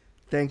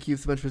 thank you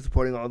so much for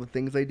supporting all the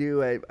things I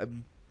do.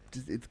 I'm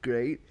just, it's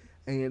great,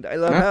 and I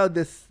love how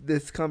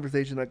this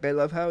conversation, like, I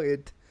love how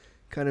it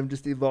kind of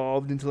just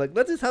evolved into like,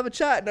 let's just have a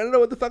chat, and I don't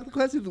know what the fuck the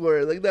questions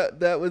were. Like,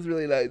 that was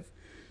really nice.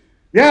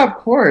 Yeah, of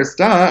course.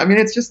 Duh. I mean,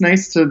 it's just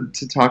nice to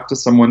talk to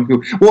someone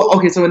who. Well,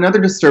 okay. So another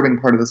disturbing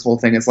part of this whole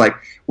thing is like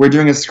we're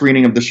doing a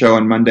screening of the show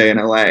on Monday in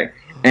LA,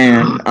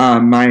 and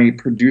my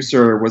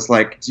producer was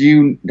like, "Do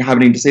you have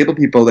any disabled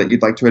people that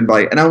you'd like to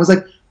invite?" And I was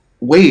like,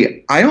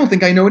 "Wait, I don't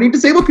think I know any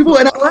disabled people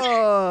in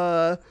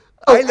LA."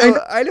 Oh,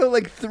 I know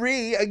like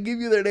three. I can give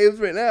you their names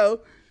right now.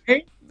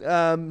 Hey.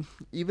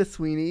 Eva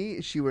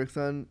Sweeney.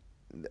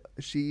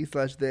 She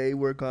slash they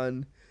work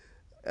on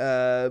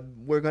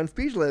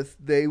Speechless.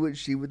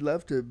 She would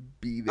love to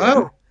be Oh,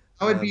 there.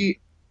 that would Um, be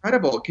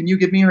incredible. Can you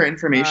give me her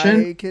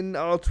information?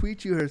 I'll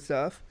tweet you her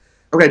stuff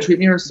Okay, tweet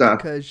me her stuff.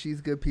 because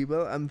she's good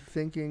people. I'm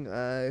thinking,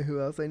 who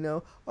else I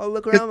know?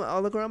 Because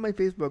I'll look around my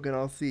Facebook and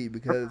I'll see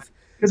because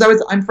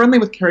I'm friendly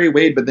with Carrie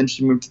Wade, but then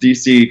she moved to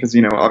DC because I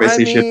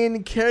obviously she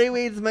mean, Carrie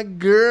Wade's my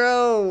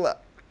girl.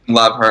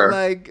 love her.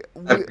 Like,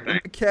 Everything.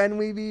 can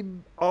we be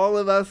all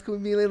of us? Can we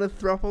be in a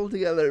throuple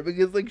together?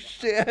 Because like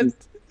shit,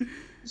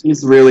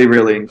 She's really,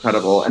 really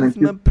incredible, and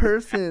she's my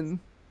person.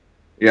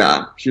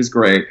 yeah, she's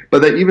great.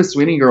 But the Eva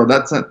Sweeney girl,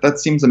 that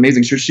seems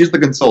amazing. She's the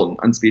consultant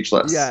on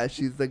Speechless. Yeah,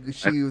 she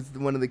was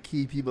one of the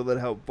key people that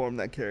helped form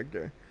that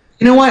character.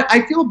 You know what?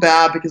 I feel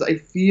bad because I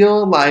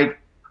feel like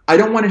I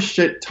don't want to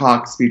shit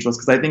talk Speechless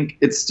because I think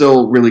it's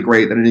still really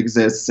great that it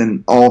exists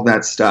and all of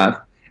that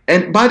stuff.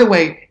 And by the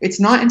way, it's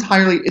not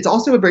entirely. It's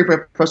also a very,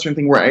 very frustrating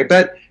thing where I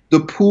bet the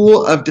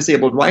pool of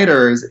disabled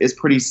writers is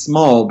pretty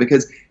small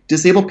because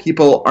disabled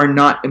people are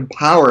not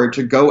empowered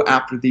to go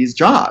after these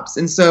jobs,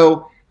 and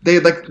so they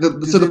like the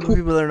pool.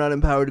 People are not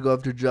empowered to go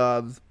after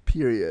jobs.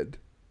 Period.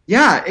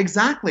 Yeah,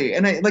 exactly.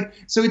 And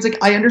so it's like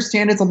I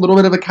understand it's a little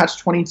bit of a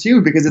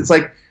catch-22 because it's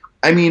like,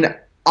 I mean,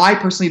 I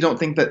personally don't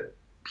think that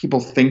people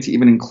think to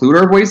even include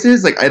our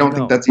voices. Like I don't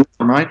think that's even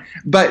mine.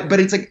 But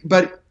it's like,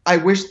 but I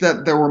wish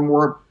that there were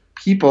more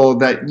people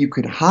that you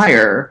could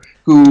hire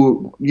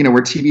who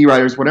were TV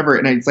writers, whatever.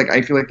 And it's like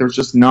I feel like there's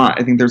just not.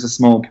 I think there's a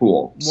small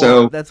pool. Well,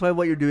 so that's why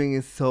what you're doing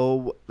is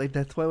so like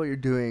that's why what you're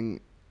doing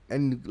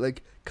and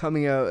like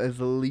coming out as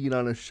the lead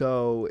on a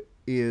show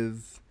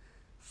is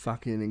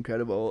fucking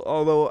incredible.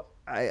 Although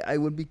I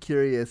would be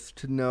curious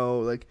to know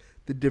like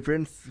the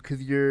difference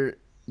because you're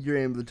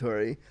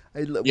ambulatory.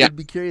 yeah. Would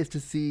be curious to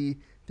see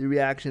the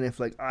reaction if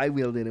like I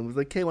wheeled in and was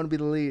like, "Hey, I want to be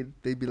the lead."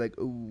 They'd be like,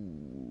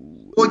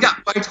 "Ooh." Well, yeah,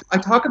 I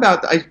talk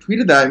about. I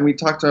tweeted that, and we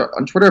talked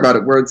on Twitter about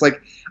it. Where it's like,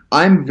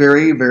 I'm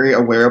very, very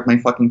aware of my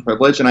fucking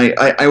privilege, and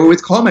I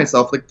always call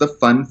myself like the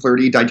fun,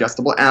 flirty,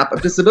 digestible app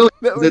of disability.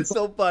 That was It's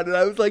so fun, and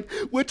I was like,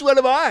 "Which one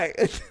am I?"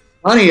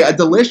 funny, a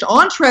delish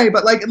entree,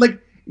 but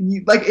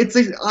it's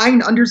I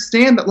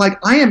understand that like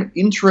I am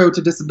intro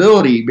to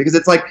disability because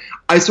it's like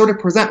I sort of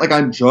present like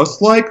I'm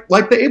just like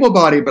the able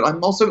body, but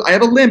I'm also I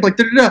have a limp like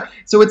da da da.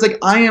 So it's like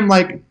I am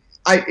like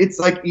it's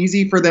like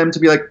easy for them to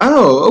be like,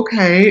 oh,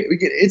 okay.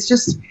 It's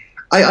just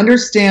I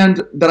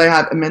understand that I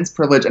have immense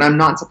privilege, and I'm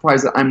not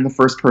surprised that I'm the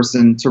first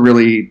person to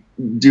really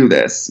do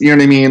this. You know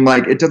what I mean?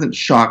 Like it doesn't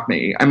shock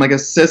me. I'm like a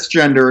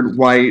cisgendered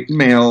white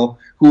male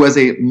who has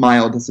a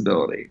mild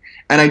disability.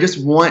 And I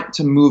just want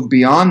to move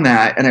beyond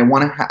that, and I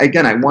want to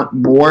again. I want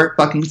more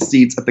fucking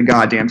seats at the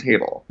goddamn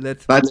table.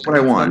 That's what I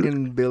want.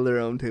 Fucking build their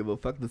own table.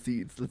 Fuck the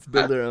seats. Let's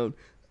build their own.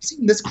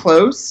 Seen This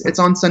Close? It's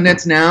on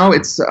Sundance now.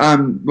 It's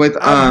with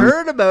I've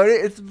heard about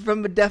it. It's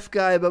from a deaf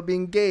guy about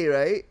being gay,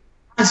 right?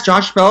 It's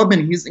Josh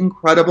Feldman. He's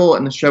incredible,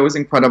 and the show is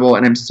incredible,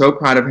 and I'm so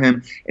proud of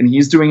him. And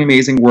he's doing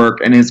amazing work,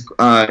 and his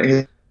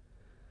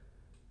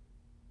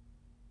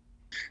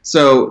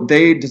so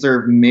they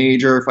deserve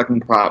major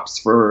fucking props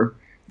for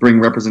bring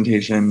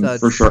representation Such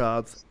for sure.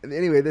 props. And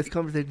anyway, this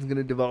conversation is going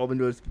to devolve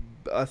into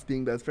us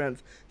being best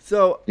friends.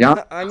 So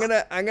Yeah. I'm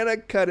gonna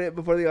cut it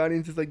before the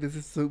audience is like, this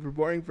is super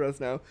boring for us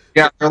now.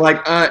 Yeah, they're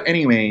like,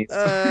 anyways.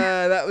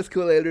 That was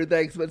cool, Andrew.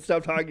 Thanks, but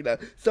stop talking now.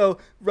 So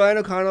Ryan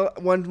O'Connell,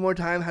 one more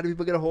time, how do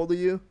people get a hold of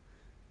you?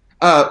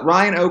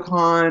 Ryan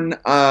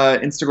Ocon,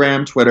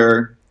 Instagram,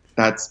 Twitter.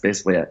 That's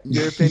basically it.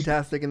 You're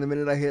fantastic. And the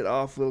minute I hit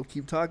off, we'll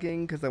keep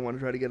talking because I want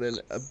to try to get an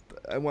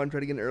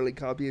early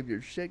copy of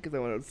your shit because I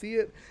want to see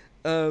it.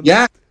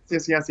 Yes, for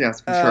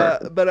sure.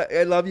 But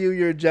I love you.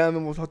 You're a gem,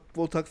 and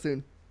we'll talk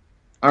soon.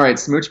 All right,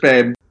 smooch,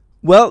 babe.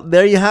 Well,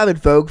 there you have it,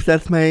 folks.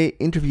 That's my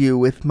interview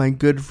with my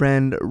good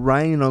friend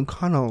Ryan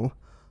O'Connell.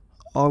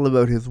 All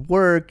about his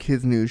work,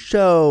 his new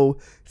show,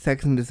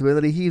 Sex and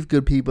Disability. He's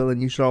good people,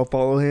 and you should all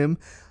follow him.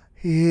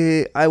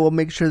 I will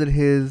make sure that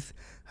his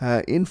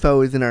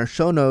info is in our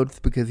show notes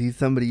because he's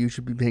somebody you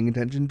should be paying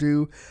attention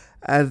to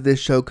as this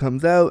show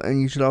comes out,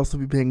 and you should also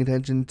be paying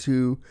attention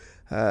to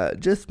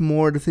just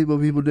more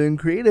disabled people doing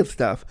creative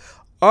stuff.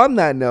 On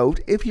that note,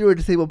 if you're a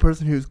disabled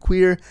person who's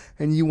queer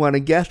and you want a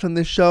guest on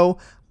this show,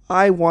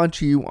 I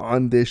want you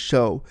on this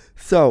show.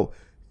 So,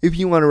 if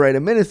you want to write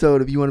a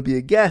minisode, if you want to be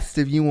a guest,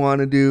 if you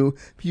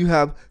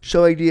have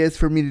show ideas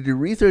for me to do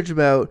research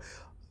about,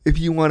 if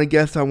you want to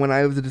guest on When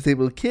I Was a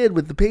Disabled Kid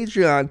with the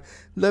Patreon,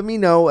 let me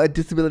know at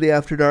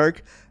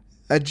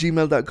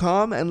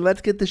disabilityafterdark@gmail.com, and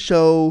let's get the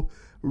show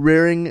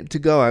raring to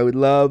go. I would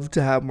love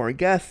to have more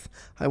guests.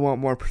 I want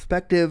more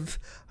perspectives.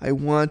 I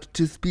want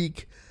to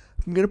speak.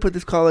 I'm going to put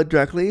this call out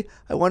directly.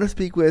 I want to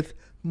speak with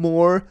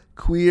more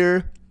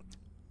queer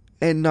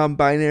and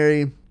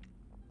non-binary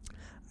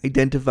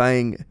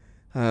identifying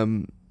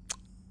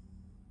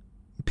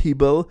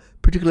people,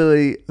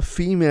 particularly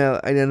female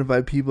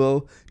identified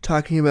people,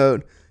 talking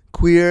about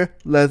queer,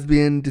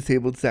 lesbian,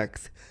 disabled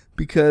sex,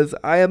 because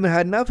I haven't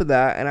had enough of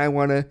that, and I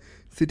want to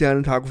sit down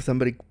and talk with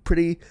somebody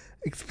pretty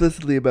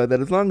explicitly about that,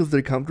 as long as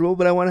they're comfortable,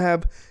 but I want to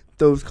have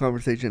those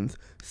conversations.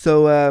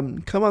 So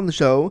come on the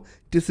show,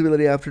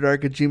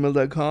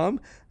 disabilityafterdark@gmail.com,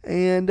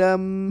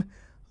 and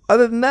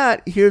other than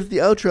that, here's the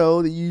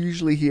outro that you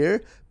usually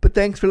hear, but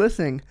thanks for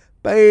listening.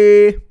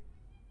 Bye!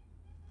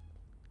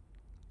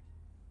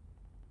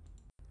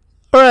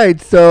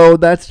 Alright, so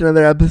that's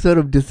another episode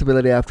of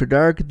Disability After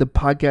Dark, the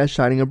podcast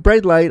shining a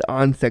bright light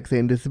on sex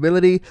and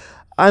disability.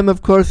 I'm,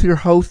 of course, your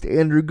host,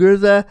 Andrew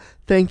Gurza.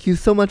 Thank you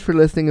so much for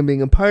listening and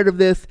being a part of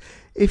this.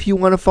 If you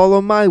want to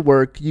follow my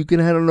work, you can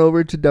head on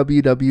over to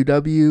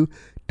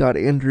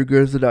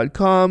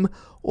www.andrewgurza.com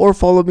or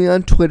follow me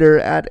on Twitter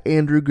at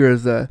Andrew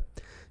Gurza.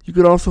 You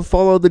can also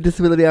follow the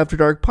Disability After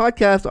Dark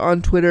podcast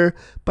on Twitter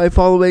by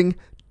following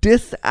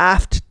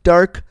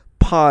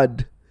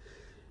DisAftDarkPod.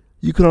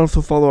 You can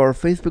also follow our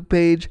Facebook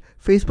page,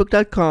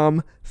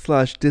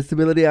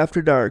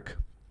 facebook.com/disabilityafterdark.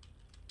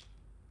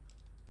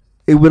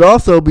 It would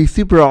also be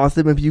super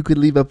awesome if you could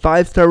leave a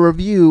 5-star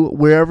review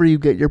wherever you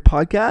get your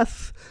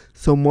podcasts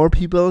so more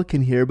people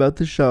can hear about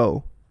the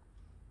show.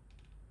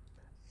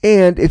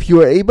 And if you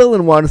are able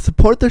and want to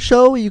support the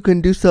show, you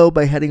can do so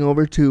by heading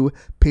over to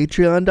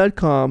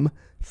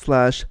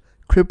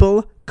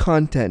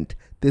patreon.com/cripplecontent.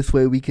 This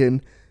way we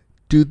can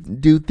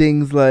do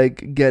things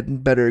like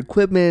get better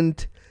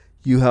equipment.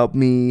 You help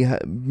me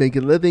make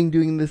a living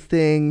doing this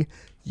thing.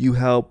 You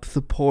help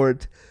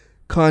support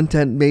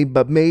content made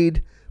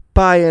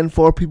by and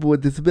for people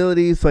with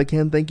disabilities, so I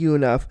can't thank you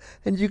enough.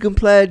 And you can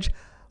pledge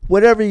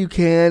whatever you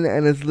can,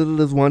 and as little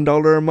as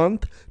 $1 a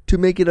month, to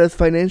make it as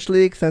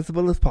financially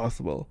accessible as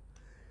possible.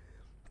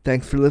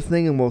 Thanks for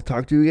listening, and we'll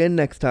talk to you again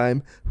next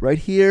time, right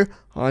here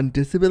on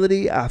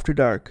Disability After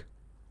Dark.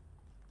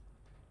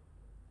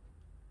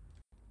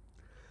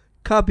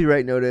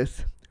 Copyright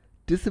notice.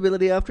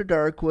 Disability After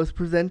Dark was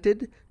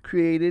presented,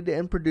 created,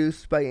 and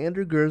produced by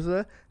Andrew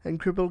Gurza and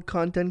Crippled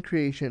Content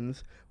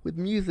Creations, with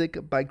music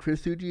by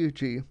Chris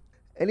Ujiuchi.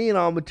 Any and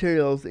all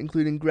materials,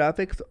 including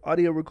graphics,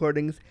 audio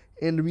recordings,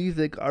 and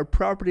music, are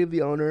property of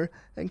the owner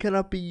and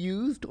cannot be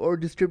used or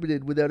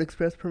distributed without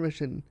express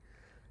permission.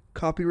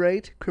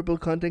 Copyright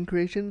Crippled Content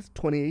Creations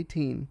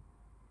 2018.